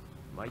bow.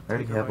 Might I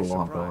already take her have a by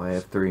longbow. I surprise.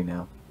 have 3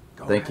 now.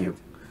 Go Thank ahead. you.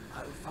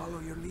 I'll follow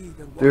your lead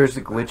and There's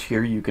a watch your glitch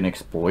here you can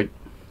exploit,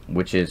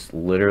 which is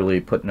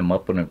literally putting him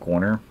up in a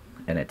corner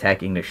and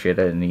attacking the shit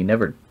out, and he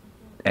never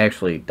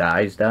actually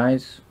dies.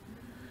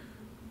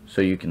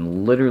 So you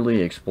can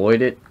literally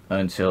exploit it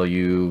until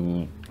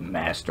you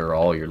master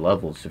all your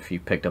levels if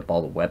you picked up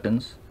all the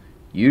weapons.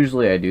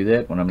 Usually I do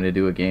that when I'm going to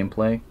do a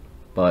gameplay,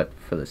 but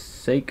for the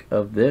sake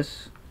of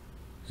this,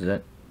 is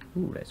that...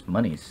 Ooh, that's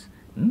monies.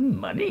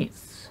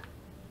 Monies.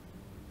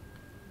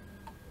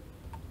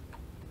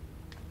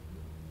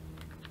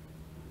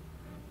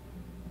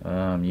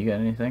 You got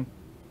anything?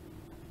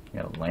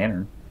 You got a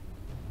lantern.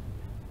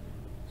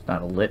 It's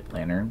not a lit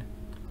lantern.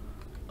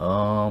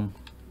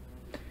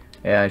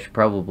 Yeah, I should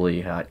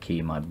probably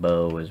hotkey my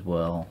bow as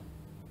well.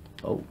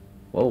 Oh,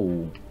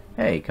 whoa.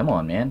 Hey, come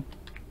on, man.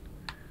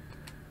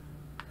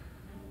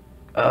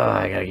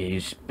 I gotta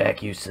get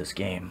back used to this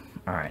game.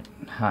 Alright,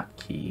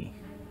 hotkey.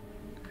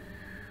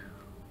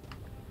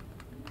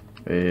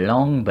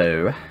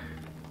 Longbow.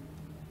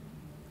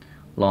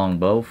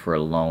 Longbow for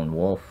a lone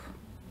wolf.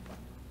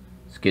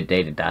 It's a good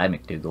day to die,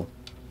 McDougal.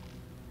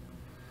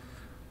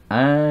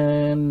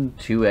 And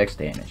 2x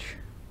damage.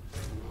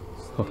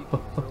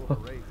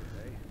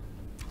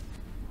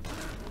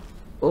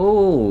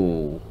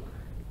 Oh,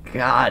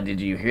 God,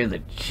 did you hear the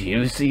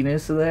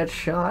juiciness of that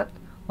shot?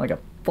 Like a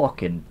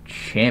fucking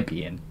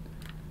champion.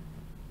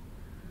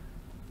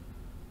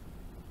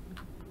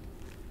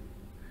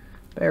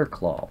 Bear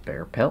claw,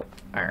 bear pelt,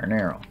 iron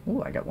arrow.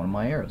 Ooh, I got one of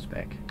my arrows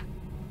back.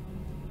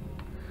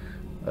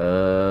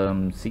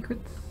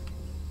 Secrets?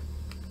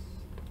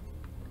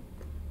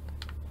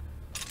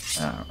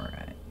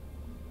 Alright.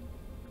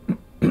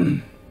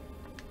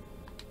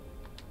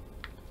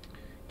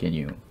 Can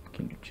you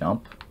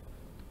jump?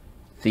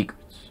 Secrets.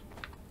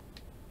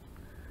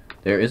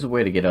 There is a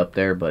way to get up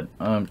there, but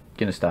I'm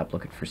gonna stop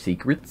looking for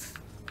secrets.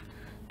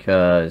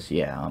 Cause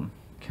yeah, I'm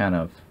kind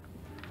of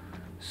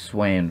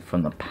swaying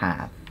from the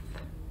path.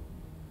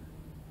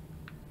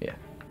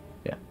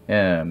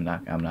 Yeah, I'm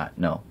not,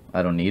 no.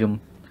 I don't need them.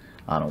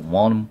 I don't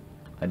want them.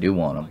 I do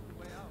want them.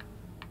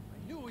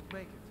 I knew we'd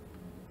make it.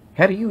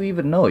 How do you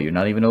even know? You're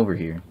not even over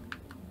here.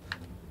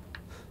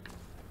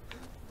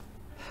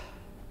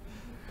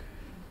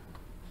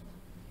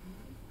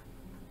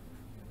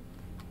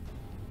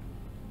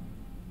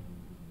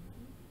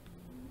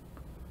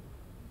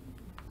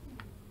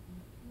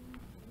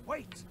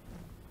 Wait.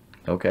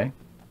 Okay.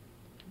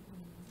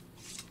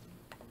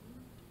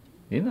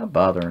 He's not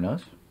bothering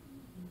us.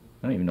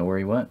 I don't even know where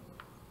he went.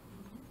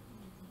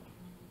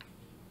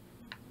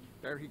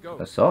 There he goes.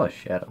 I saw a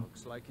shadow.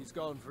 Looks like he's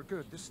gone for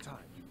good this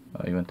time.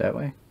 Oh, he went that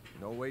way?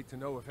 No way to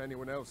know if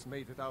anyone else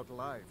made it out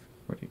alive.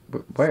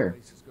 Where?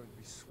 This place is going to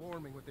be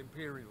swarming with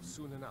Imperials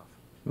soon enough.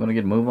 You want to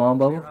get a move on,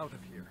 Clear Bubba? out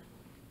of here.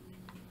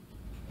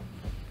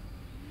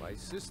 My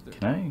sister.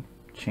 Can I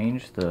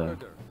change the...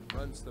 Murder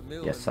runs the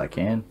mill Yes, in I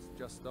can. Riverlands,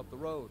 just up the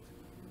road.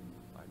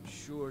 I'm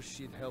sure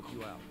she'd help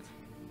you out.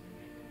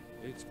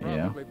 It's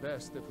probably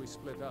best if we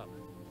split up.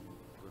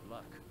 Good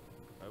luck.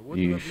 I wouldn't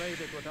You have made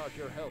it without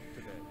your help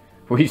today.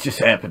 We just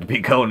happen to be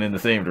going in the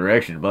same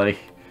direction, buddy.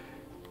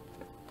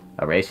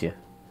 I'll race you.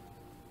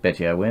 Bet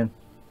you I win.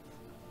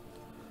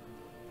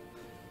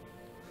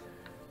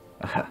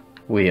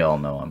 We all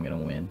know I'm gonna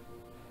win.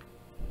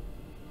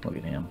 Look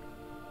at him.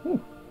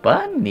 Ooh,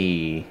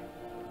 bunny!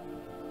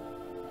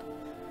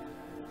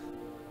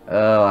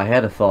 Oh, I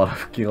had a thought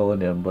of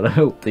killing him, but I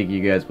don't think you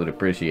guys would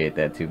appreciate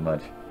that too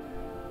much.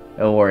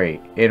 Don't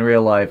worry. In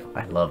real life,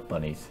 I love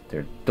bunnies.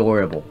 They're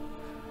adorable.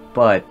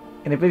 But,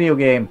 in a video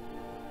game,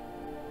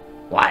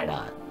 why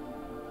not?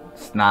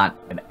 It's not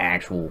an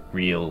actual,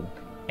 real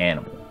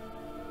animal.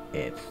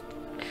 It's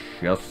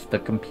just a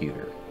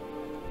computer.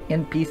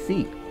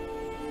 NPC.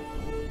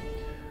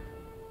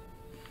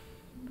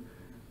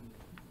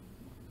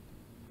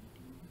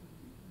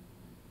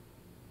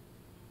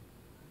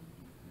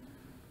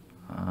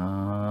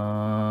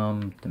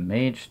 The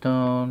Mage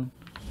Stone,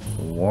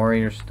 the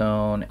Warrior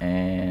Stone,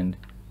 and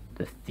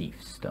the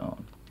Thief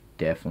Stone.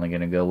 Definitely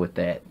gonna go with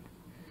that.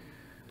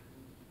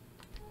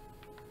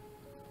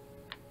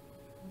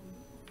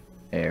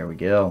 There we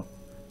go.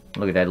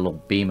 Look at that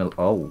little beam of...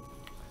 Oh.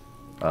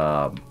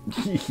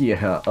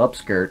 Yeah,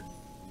 upskirt.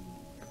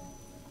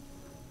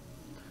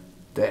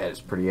 That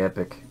is pretty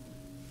epic.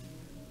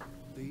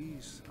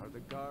 These are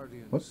the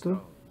Guardian What the?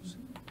 Stones.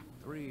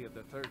 3 of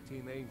the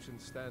 13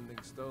 ancient standing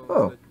stones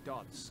Oh, that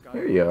dot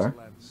here you are. Skyrim's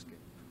landscape.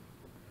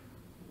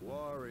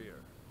 Warrior,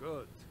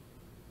 good.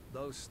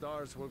 Those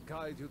stars will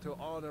guide you to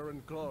honor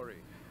and glory.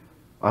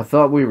 I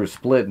thought we were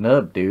splitting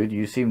up, dude.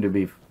 You seem to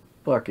be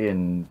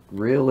fucking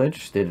real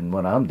interested in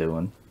what I'm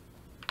doing.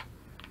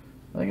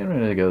 I think I'm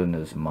gonna go into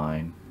this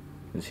mine,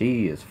 because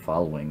he is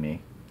following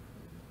me.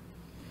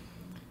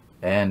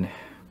 And,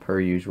 per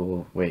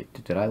usual...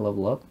 Wait, did I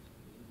level up?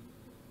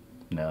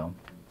 No.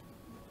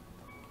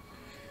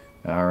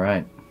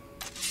 Alright.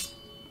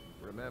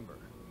 Remember,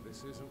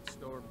 this isn't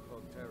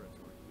Stormcloak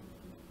territory.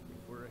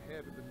 If we're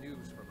ahead of the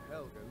news from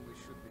Helgen, we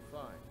should be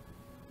fine.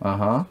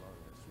 Uh-huh. As long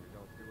as we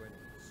don't do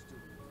anything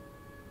stupid.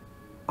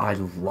 I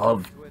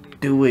love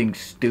doing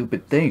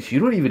stupid things. You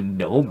don't even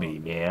know me,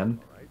 man.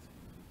 Alright?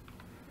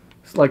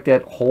 It's like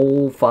that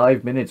whole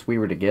 5 minutes we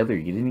were together.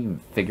 You didn't even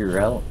figure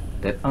out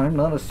that I'm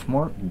not a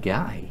smart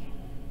guy.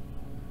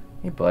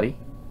 Hey, buddy.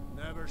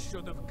 Never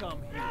should have come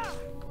here.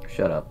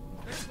 Shut up.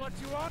 Is what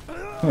you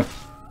want?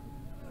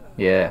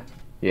 Yeah.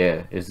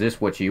 Yeah. Is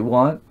this what you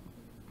want?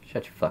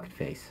 Shut your fucking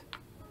face.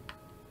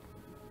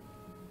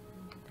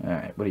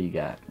 Alright, what do you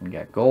got? We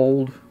got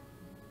gold.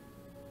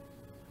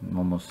 I'm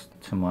almost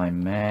to my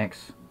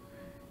max.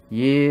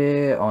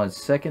 Yeah, on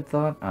second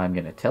thought, I'm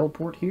gonna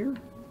teleport here.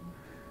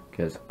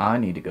 Because I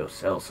need to go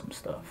sell some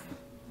stuff.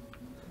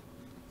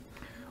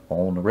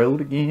 On the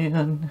road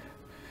again.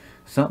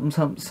 Something,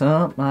 something,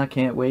 something. I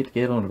can't wait to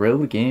get on the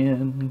road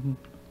again.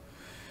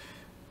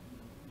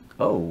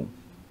 Oh.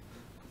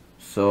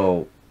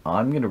 So,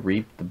 I'm gonna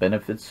reap the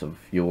benefits of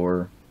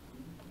your,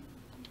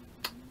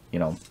 you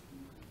know,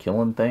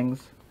 killing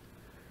things.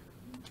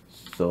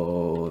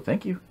 So,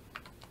 thank you.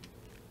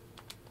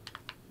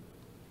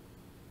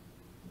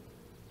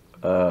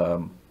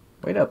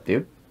 Wait up,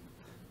 dude.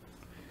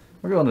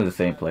 We're going to the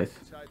same place.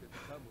 Decided to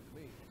come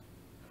with me.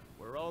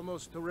 We're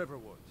almost to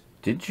Riverwood.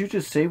 Did you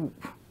just say...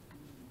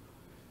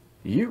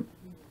 You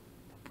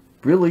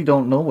really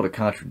don't know what a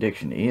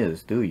contradiction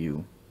is, do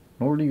you?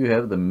 Nor do you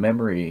have the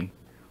memory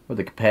or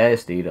the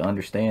capacity to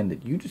understand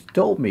that you just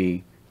told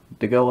me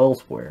to go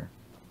elsewhere.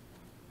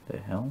 The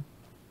hell?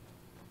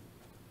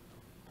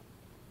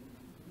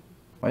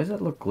 Why does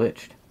that look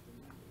glitched?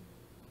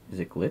 Is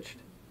it glitched?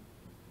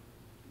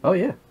 Oh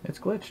yeah, it's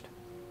glitched.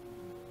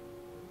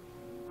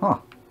 Huh.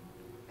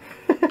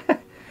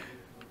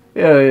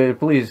 Yeah,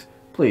 please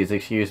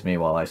excuse me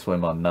while I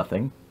swim on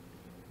nothing.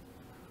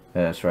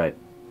 Yeah, that's right.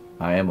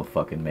 I am a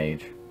fucking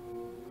mage.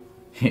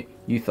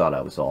 You thought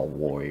I was all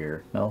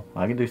warrior. No,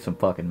 I can do some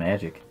fucking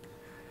magic.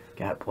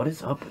 God, what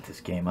is up with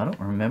this game? I don't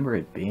remember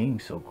it being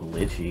so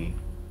glitchy.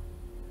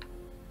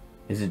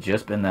 Has it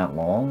just been that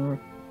long?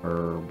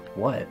 Or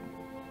what?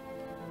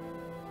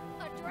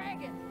 A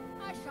dragon!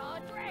 I saw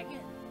a dragon!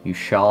 You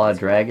saw a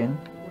dragon?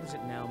 What is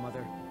it now,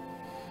 Mother?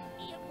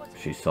 It was a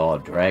She saw a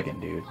dragon,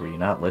 dude. Were you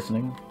not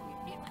listening?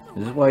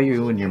 This is why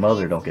you and your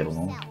mother don't get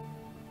along.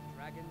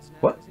 Dragons now,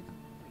 What? is it?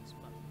 Please,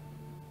 Mother.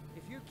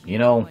 If you keep You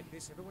know, on like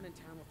this, everyone in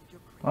town will think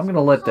you're crazy. I'm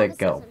gonna let that Hollis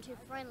go. isn't too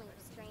friendly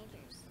with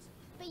strangers,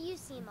 but you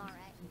seem alright.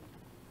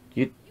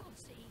 You... You'll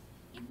see.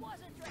 It was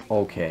a dragon.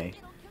 Okay.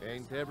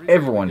 Ain't every day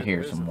Everyone we get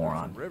here's a visitors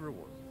moron. from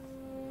Riverwood.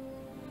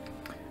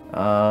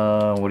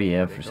 What do you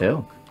have for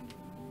sale?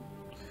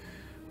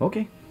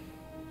 Okay.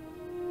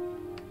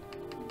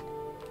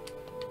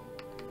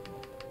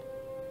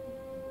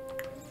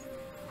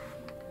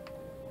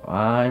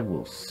 I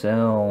will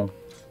sell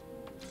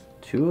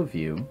 2 of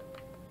you,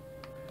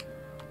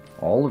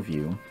 all of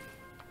you,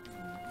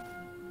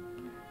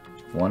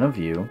 1 of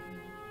you,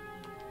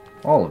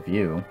 all of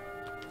you,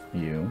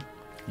 you,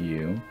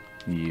 you,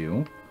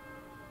 you,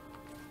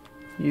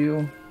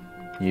 you,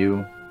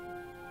 you,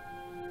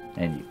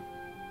 and you.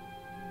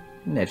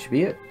 And that should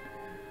be it.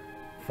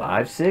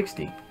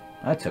 560.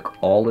 I took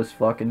all this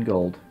fucking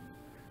gold.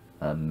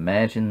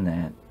 Imagine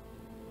that.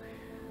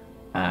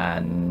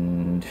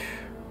 And...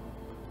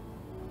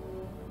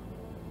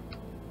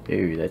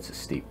 Dude, that's a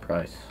steep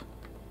price.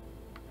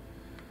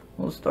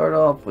 We'll start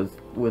off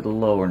with a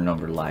lower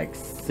number like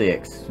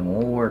 6. And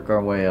we'll work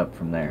our way up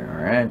from there,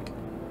 alright?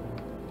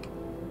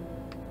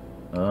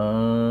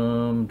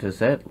 Does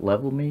that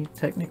level me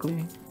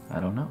technically? I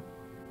don't know.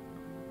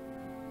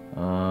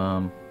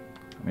 I'm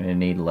gonna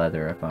need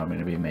leather if I'm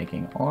gonna be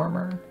making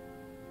armor.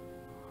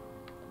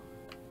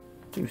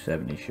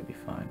 270 should be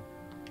fine.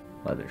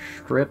 Leather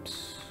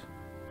strips.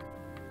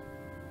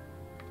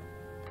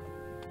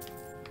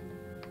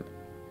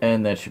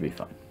 And that should be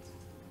fine.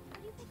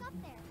 What do you pick up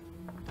there?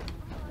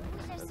 Oh,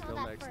 I wish I saw Until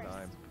that next first.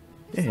 time.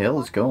 What the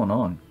hell is going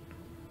on?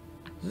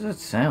 What does that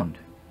sound?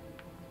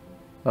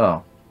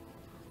 Oh.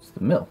 It's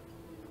the mill.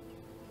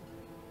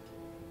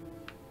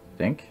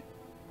 Think?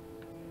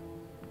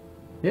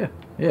 Yeah,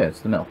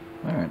 it's the mill.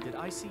 Alright. Did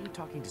I see you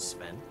talking to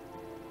Sven?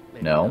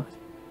 Maybe No. not.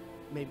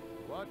 Maybe.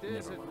 What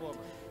is Never it, mind. woman?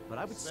 But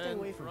I would stay Sven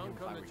away from him drunk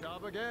if I on were the you.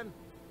 job again?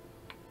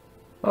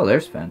 Oh,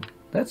 there's Sven.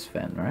 That's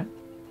Sven, right?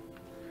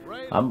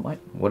 Right. I'm like,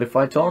 what if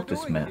I talk to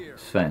What are you doing Sven? here?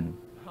 Sven?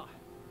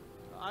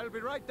 I'll be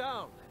right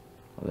down.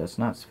 Oh, that's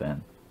not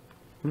Sven.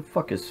 Who the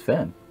fuck is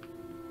Sven?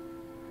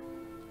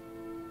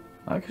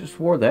 I could have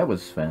swore that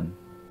was Sven.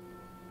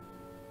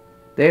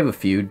 They have a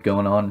feud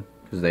going on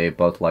because they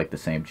both like the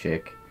same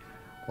chick.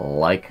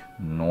 Like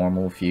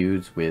normal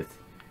feuds with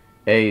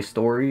A,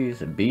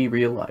 stories, and B,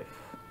 real life.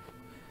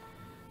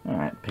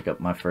 Alright, pick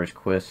up my first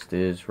quest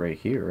is right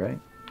here, right?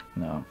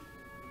 No.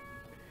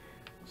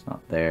 It's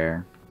not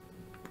there.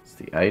 It's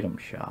the item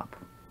shop.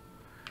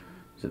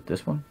 Is it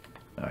this one?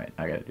 Alright,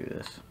 I gotta do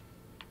this.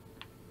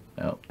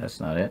 No,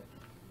 that's not it.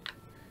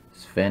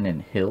 Sven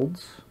and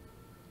Hilds?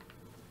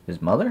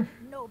 His mother?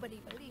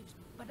 Nobody believes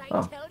me, but I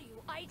Oh. tell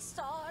you, I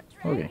saw a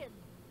dragon. Okay.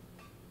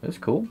 That's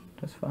cool.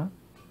 That's fine.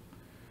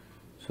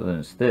 So then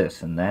it's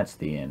this, and that's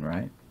the end,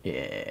 right?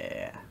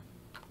 Yeah.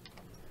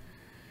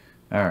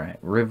 Alright,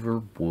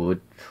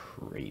 Riverwood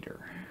Trader.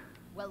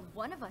 Well,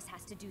 one of us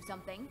has to do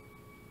something.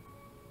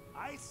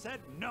 I said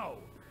no.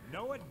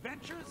 No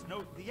adventures,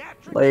 no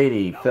theatrics.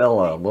 Lady, no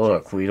fella, leeches.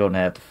 look, we don't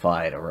have to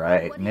fight,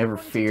 alright? What are you Never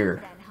going to do fear.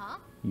 then, huh?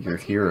 Your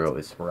Let's hear hero it.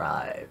 has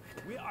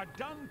arrived. We are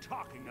done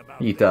talking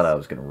about You this. thought I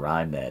was gonna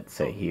rhyme that,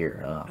 say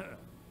here, huh?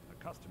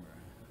 A customer.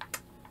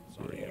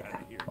 Sorry you Yeah. had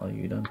to hear. Well,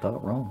 you done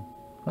thought wrong.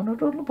 Oh, no,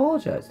 don't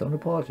apologize. Don't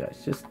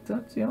apologize. Just,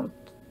 you know,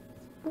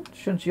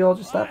 shouldn't you all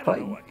just stop I don't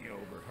fighting? know what you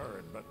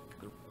overheard, but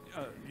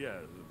yeah,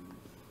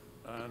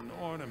 an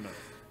ornament,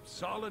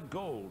 solid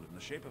gold in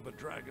the shape of a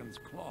dragon's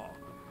claw.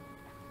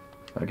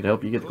 I could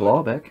help you get the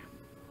claw back.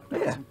 I've got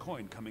Yeah. some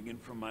coin coming in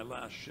from my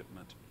last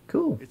shipment.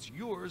 Cool. It's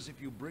yours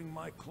if you bring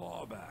my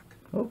claw back.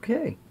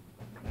 Okay.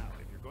 Now,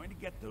 if you're going to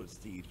get those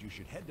thieves, you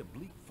should head to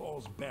Bleak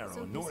Falls Barrow, So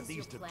this is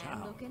northeast your of plan,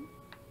 town. Lucan?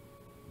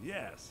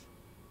 Yes.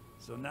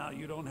 So now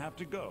you don't have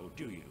to go,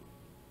 do you?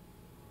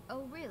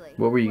 Oh, really?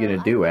 What were you Well,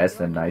 gonna I do? think Ask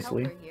your them new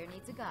nicely. helper here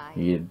needs a guy.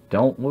 You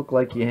don't look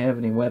like you have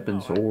any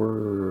weapons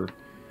or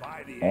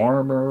By the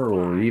armor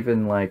or fine.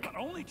 even like But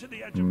only to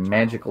the edge of town.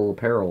 magical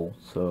apparel.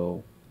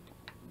 So,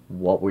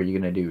 what were you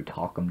gonna do?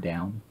 Talk them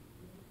down?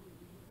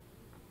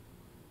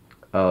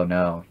 Oh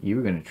no, you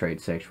were gonna trade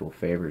sexual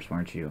favors,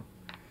 weren't you?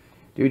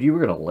 Dude, you were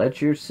gonna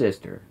let your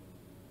sister.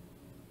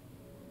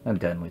 I'm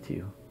done with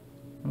you.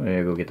 I'm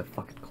gonna go get the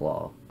fucking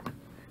claw.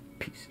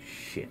 Piece of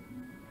shit.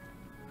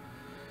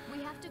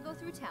 We have to go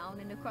through town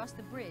and across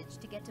the bridge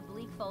to get to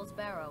Bleak Falls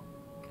Barrow.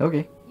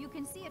 Okay. You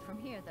can see it from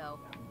here, though.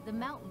 The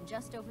mountain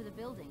just over the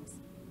buildings.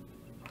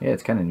 Yeah,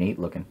 it's kind of neat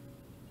looking.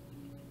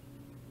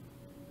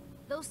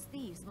 Those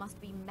thieves must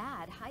be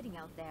mad hiding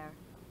out there.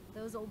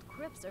 Those old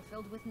crypts are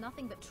filled with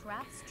nothing but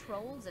traps,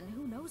 trolls, and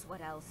who knows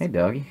what else. Hey,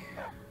 doggy.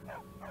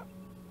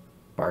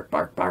 Bark,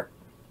 bark, bark.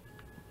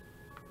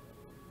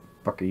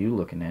 Fuck are you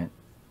looking at?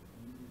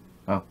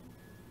 Oh.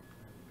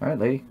 Alright,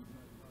 lady.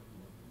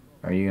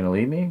 Are you gonna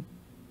leave me?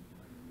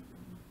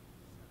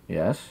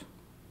 Yes.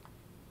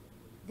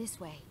 This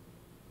way.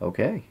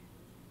 Okay.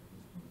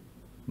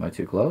 Am I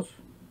too close?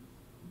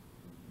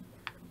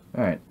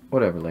 Alright,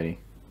 whatever, lady.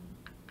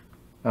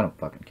 I don't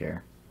fucking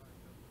care.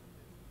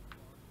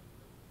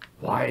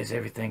 Why is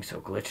everything so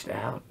glitched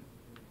out?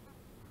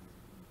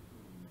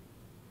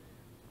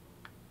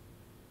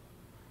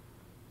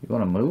 You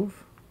wanna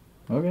move?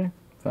 Okay,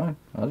 fine.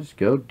 I'll just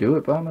go do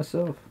it by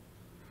myself.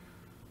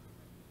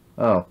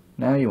 Oh,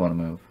 now you wanna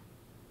move.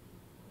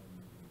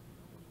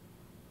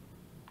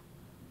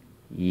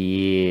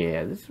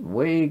 Yeah, this is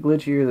way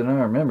glitchier than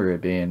I remember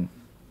it being.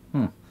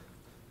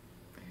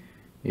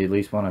 You at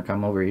least want to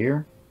come over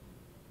here?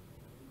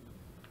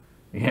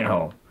 You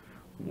know,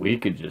 we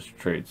could just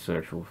trade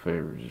sexual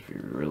favors if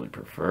you really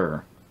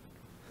prefer.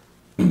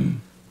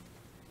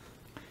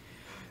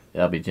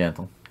 I'll be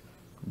gentle.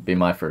 It'll be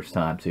my first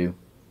time, too.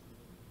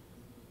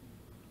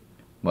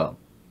 Well,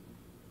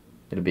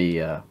 it'll be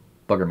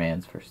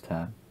BOOGERMAN's first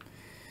time.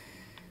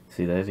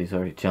 See that? He's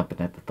already jumping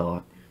at the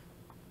thought.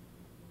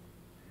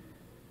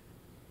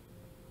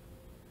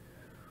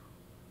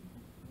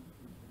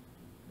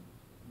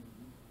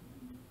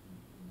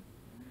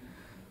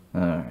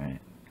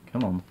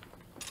 Come on.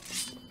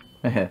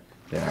 There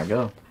I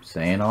go.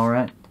 Saying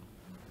alright.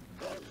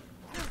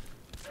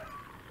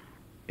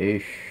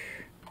 Ish.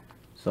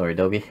 Sorry,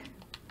 doggy.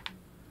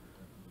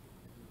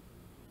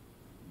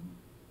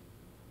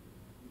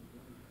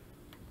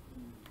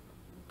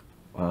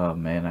 Oh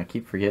man, I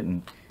keep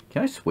forgetting.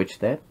 Can I switch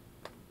that?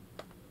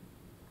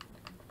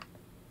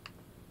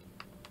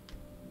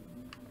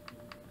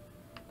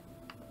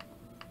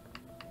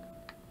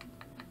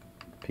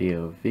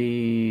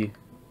 POV.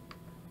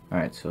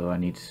 Alright, so I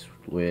need to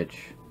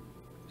switch.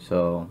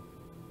 So.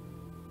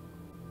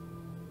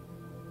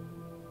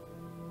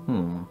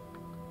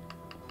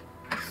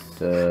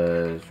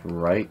 Does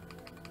right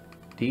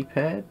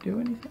D-pad do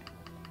anything?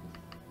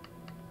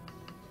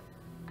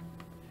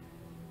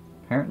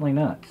 Apparently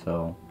not,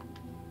 so.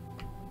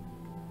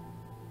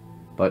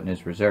 Button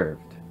is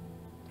reserved.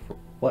 For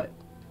what?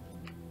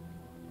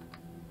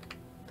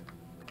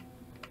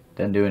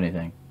 Didn't do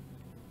anything.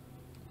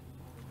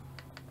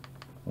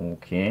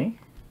 Okay.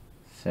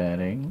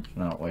 Settings.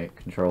 No, wait.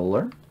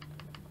 Controller.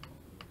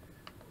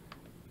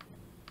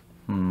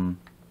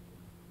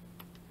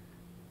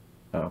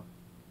 Oh.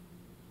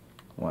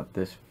 Want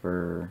this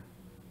for...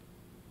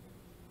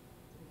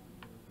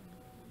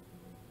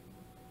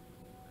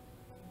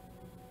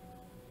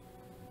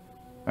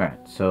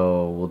 Alright,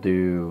 so we'll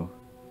do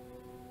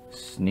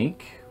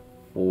sneak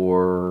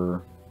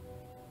for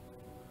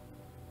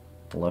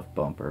left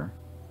bumper.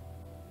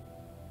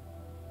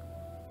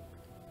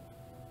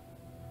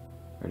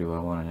 Or do I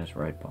want it as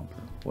right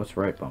bumper? What's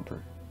right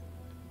bumper?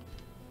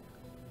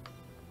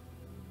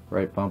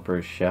 Right bumper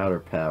is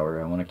shouter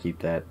power. I want to keep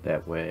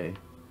that way.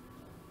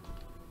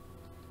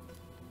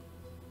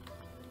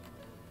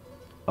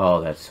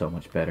 Oh, that's so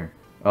much better.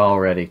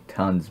 Already,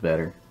 tons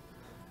better.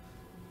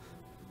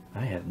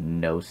 I have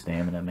no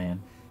stamina,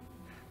 man.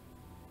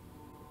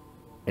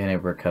 And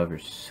it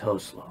recovers so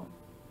slow.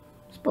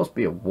 I'm supposed to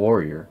be a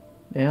warrior.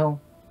 The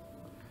hell?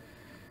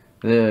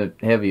 The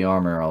heavy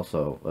armor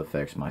also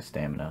affects my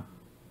stamina.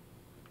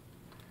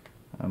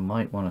 I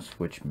might want to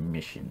switch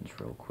missions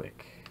real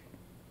quick.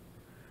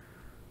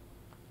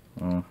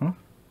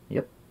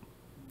 Yep.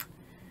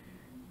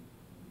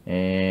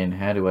 And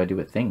how do I do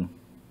a thing?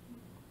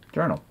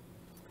 Journal.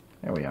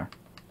 There we are.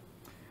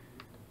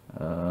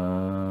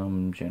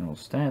 General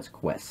stats,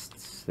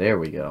 quests. There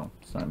we go.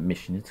 It's not a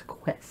mission, it's a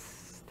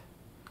quest.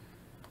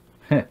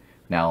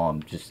 Now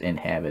I'm just in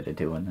habit of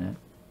doing that.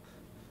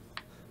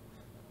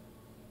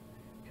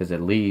 Because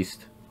at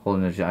least,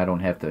 holding the, I don't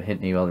have to hit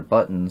any other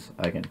buttons.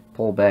 I can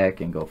pull back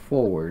and go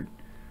forward.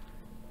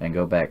 And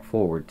go back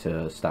forward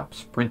to stop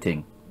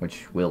sprinting,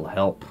 which will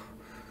help.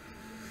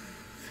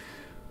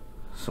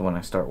 So when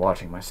I start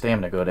watching my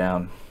stamina go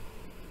down,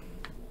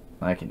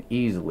 I can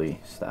easily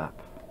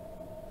stop.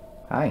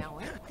 Hi.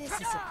 This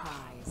is a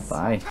surprise.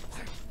 Bye.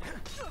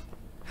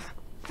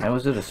 How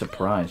is it a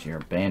surprise? You're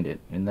a bandit.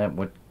 Isn't that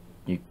what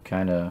you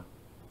kind of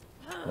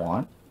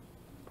want?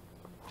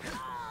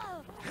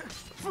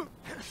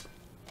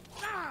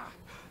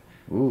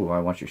 Ooh, I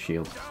want your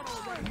shield.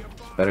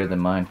 Better than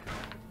mine.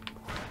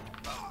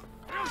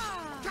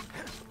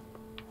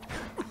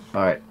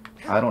 Alright.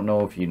 I don't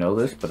know if you know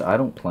this, but I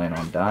don't plan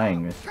on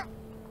dying this.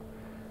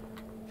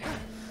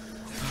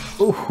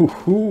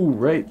 Ooh,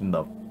 right in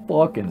the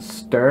fucking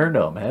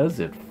sternum. How does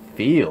it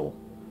feel?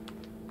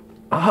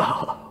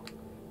 Ah.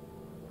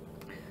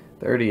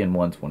 30 and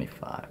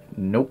 125.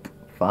 Nope.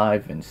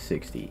 5 and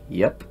 60.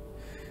 Yep.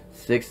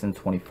 6 and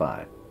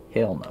 25.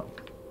 Hell no.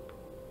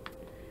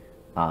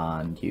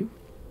 On you.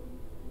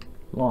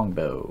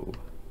 Longbow.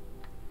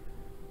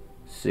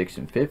 6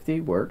 and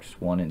 50 works.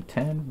 1 and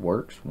 10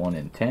 works. 1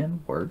 and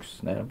 10 works.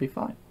 That'll be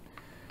fine.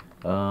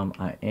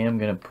 I am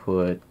gonna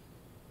put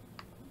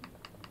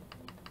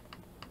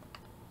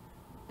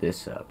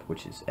this up,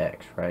 which is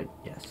X, right?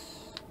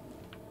 Yes.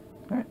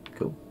 Alright,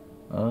 cool.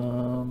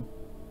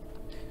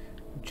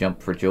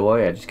 Jump for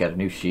joy, I just got a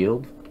new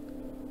shield.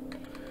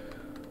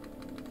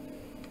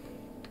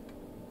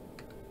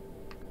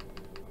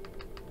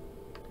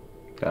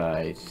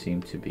 I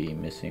seem to be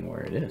missing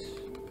where it is.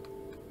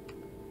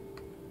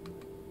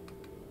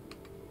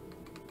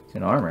 It's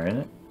in armor, isn't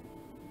it?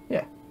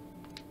 Yeah.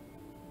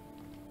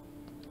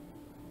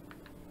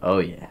 Oh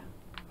yeah.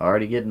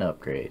 Already getting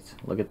upgrades.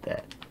 Look at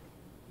that.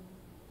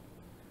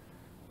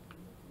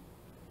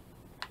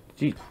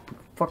 Gee,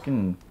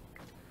 fucking...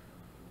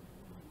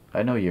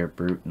 I know you're a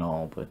brute and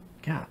all, but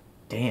god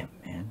damn,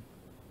 man.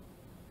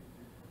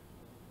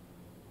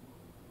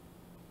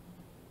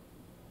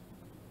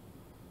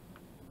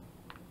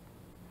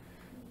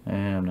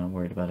 I'm not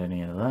worried about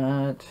any of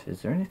that.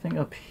 Is there anything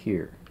up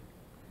here?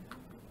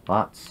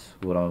 Lots.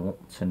 What I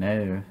want to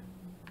know.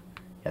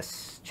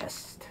 Yes,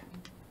 chest.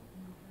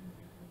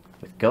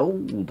 With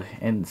gold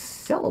and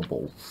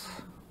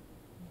sellables.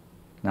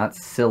 Not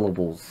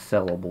syllables,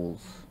 sellables.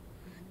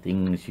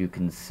 Things you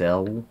can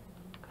sell.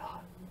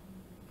 God.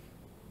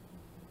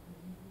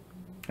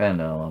 I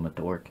know, I'm a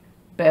dork.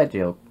 Bad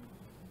joke.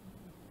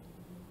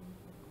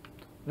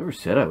 Never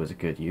said I was a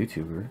good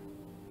YouTuber.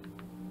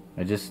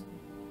 I just,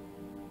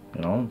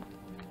 you know,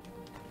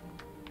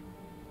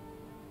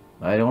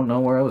 I don't know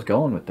where I was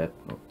going with that.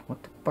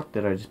 What the fuck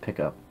did I just pick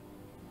up?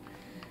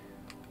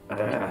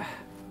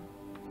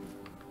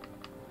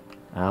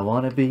 I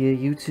wanna be a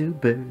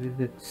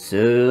YouTuber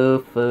so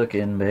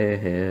fucking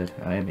bad.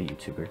 I am a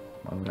YouTuber.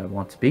 Why would I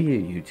want to be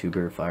a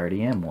YouTuber if I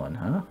already am one,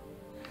 huh?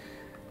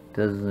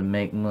 Doesn't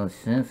make much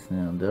sense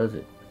now, does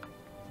it?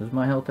 Where's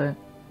my health at?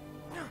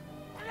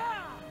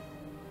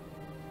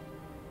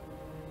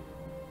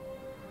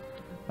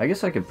 I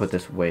guess I could put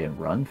this away and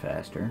run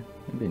faster.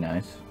 That'd be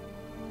nice.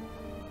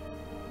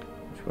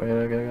 Which way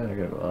do I gotta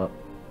go? Up.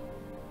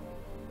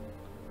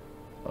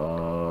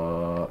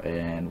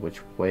 And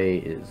which way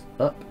is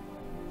up?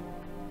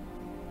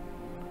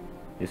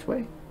 This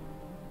way?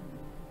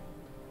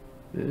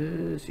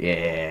 This,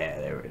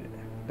 yeah,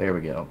 there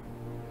we go.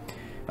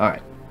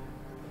 Alright.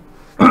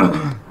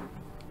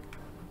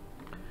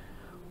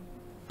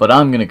 But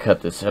I'm gonna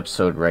cut this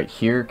episode right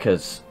here,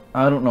 because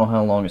I don't know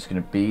how long it's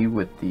gonna be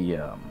with the,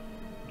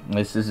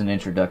 this is an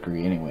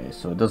introductory anyway,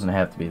 so it doesn't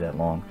have to be that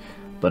long.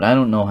 But I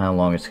don't know how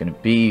long it's gonna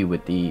be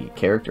with the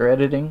character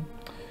editing.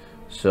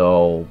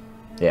 So,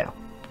 yeah.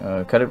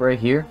 Cut it right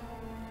here.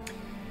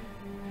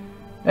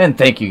 And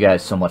thank you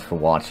guys so much for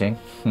watching.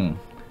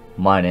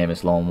 My name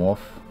is Lonewolf.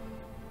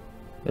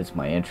 That's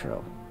my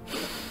intro.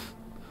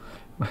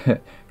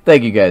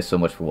 Thank you guys so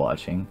much for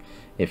watching.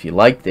 If you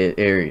liked it,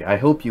 I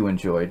hope you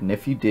enjoyed. And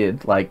if you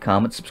did, like,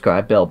 comment,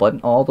 subscribe, bell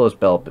button, all those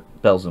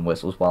bells and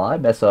whistles while I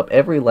mess up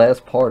every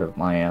last part of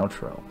my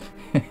outro.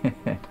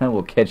 I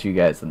will catch you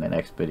guys in the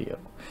next video.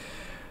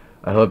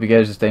 I hope you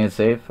guys are staying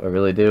safe. I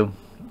really do.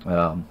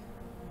 Yeah,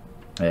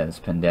 this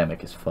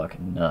pandemic is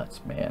fucking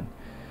nuts, man.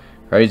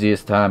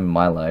 Craziest time in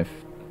my life.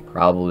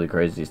 Probably the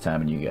craziest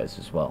time in you guys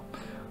as well.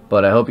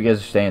 But I hope you guys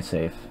are staying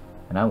safe.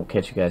 And I will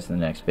catch you guys in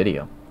the next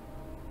video.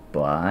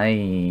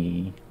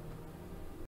 Bye.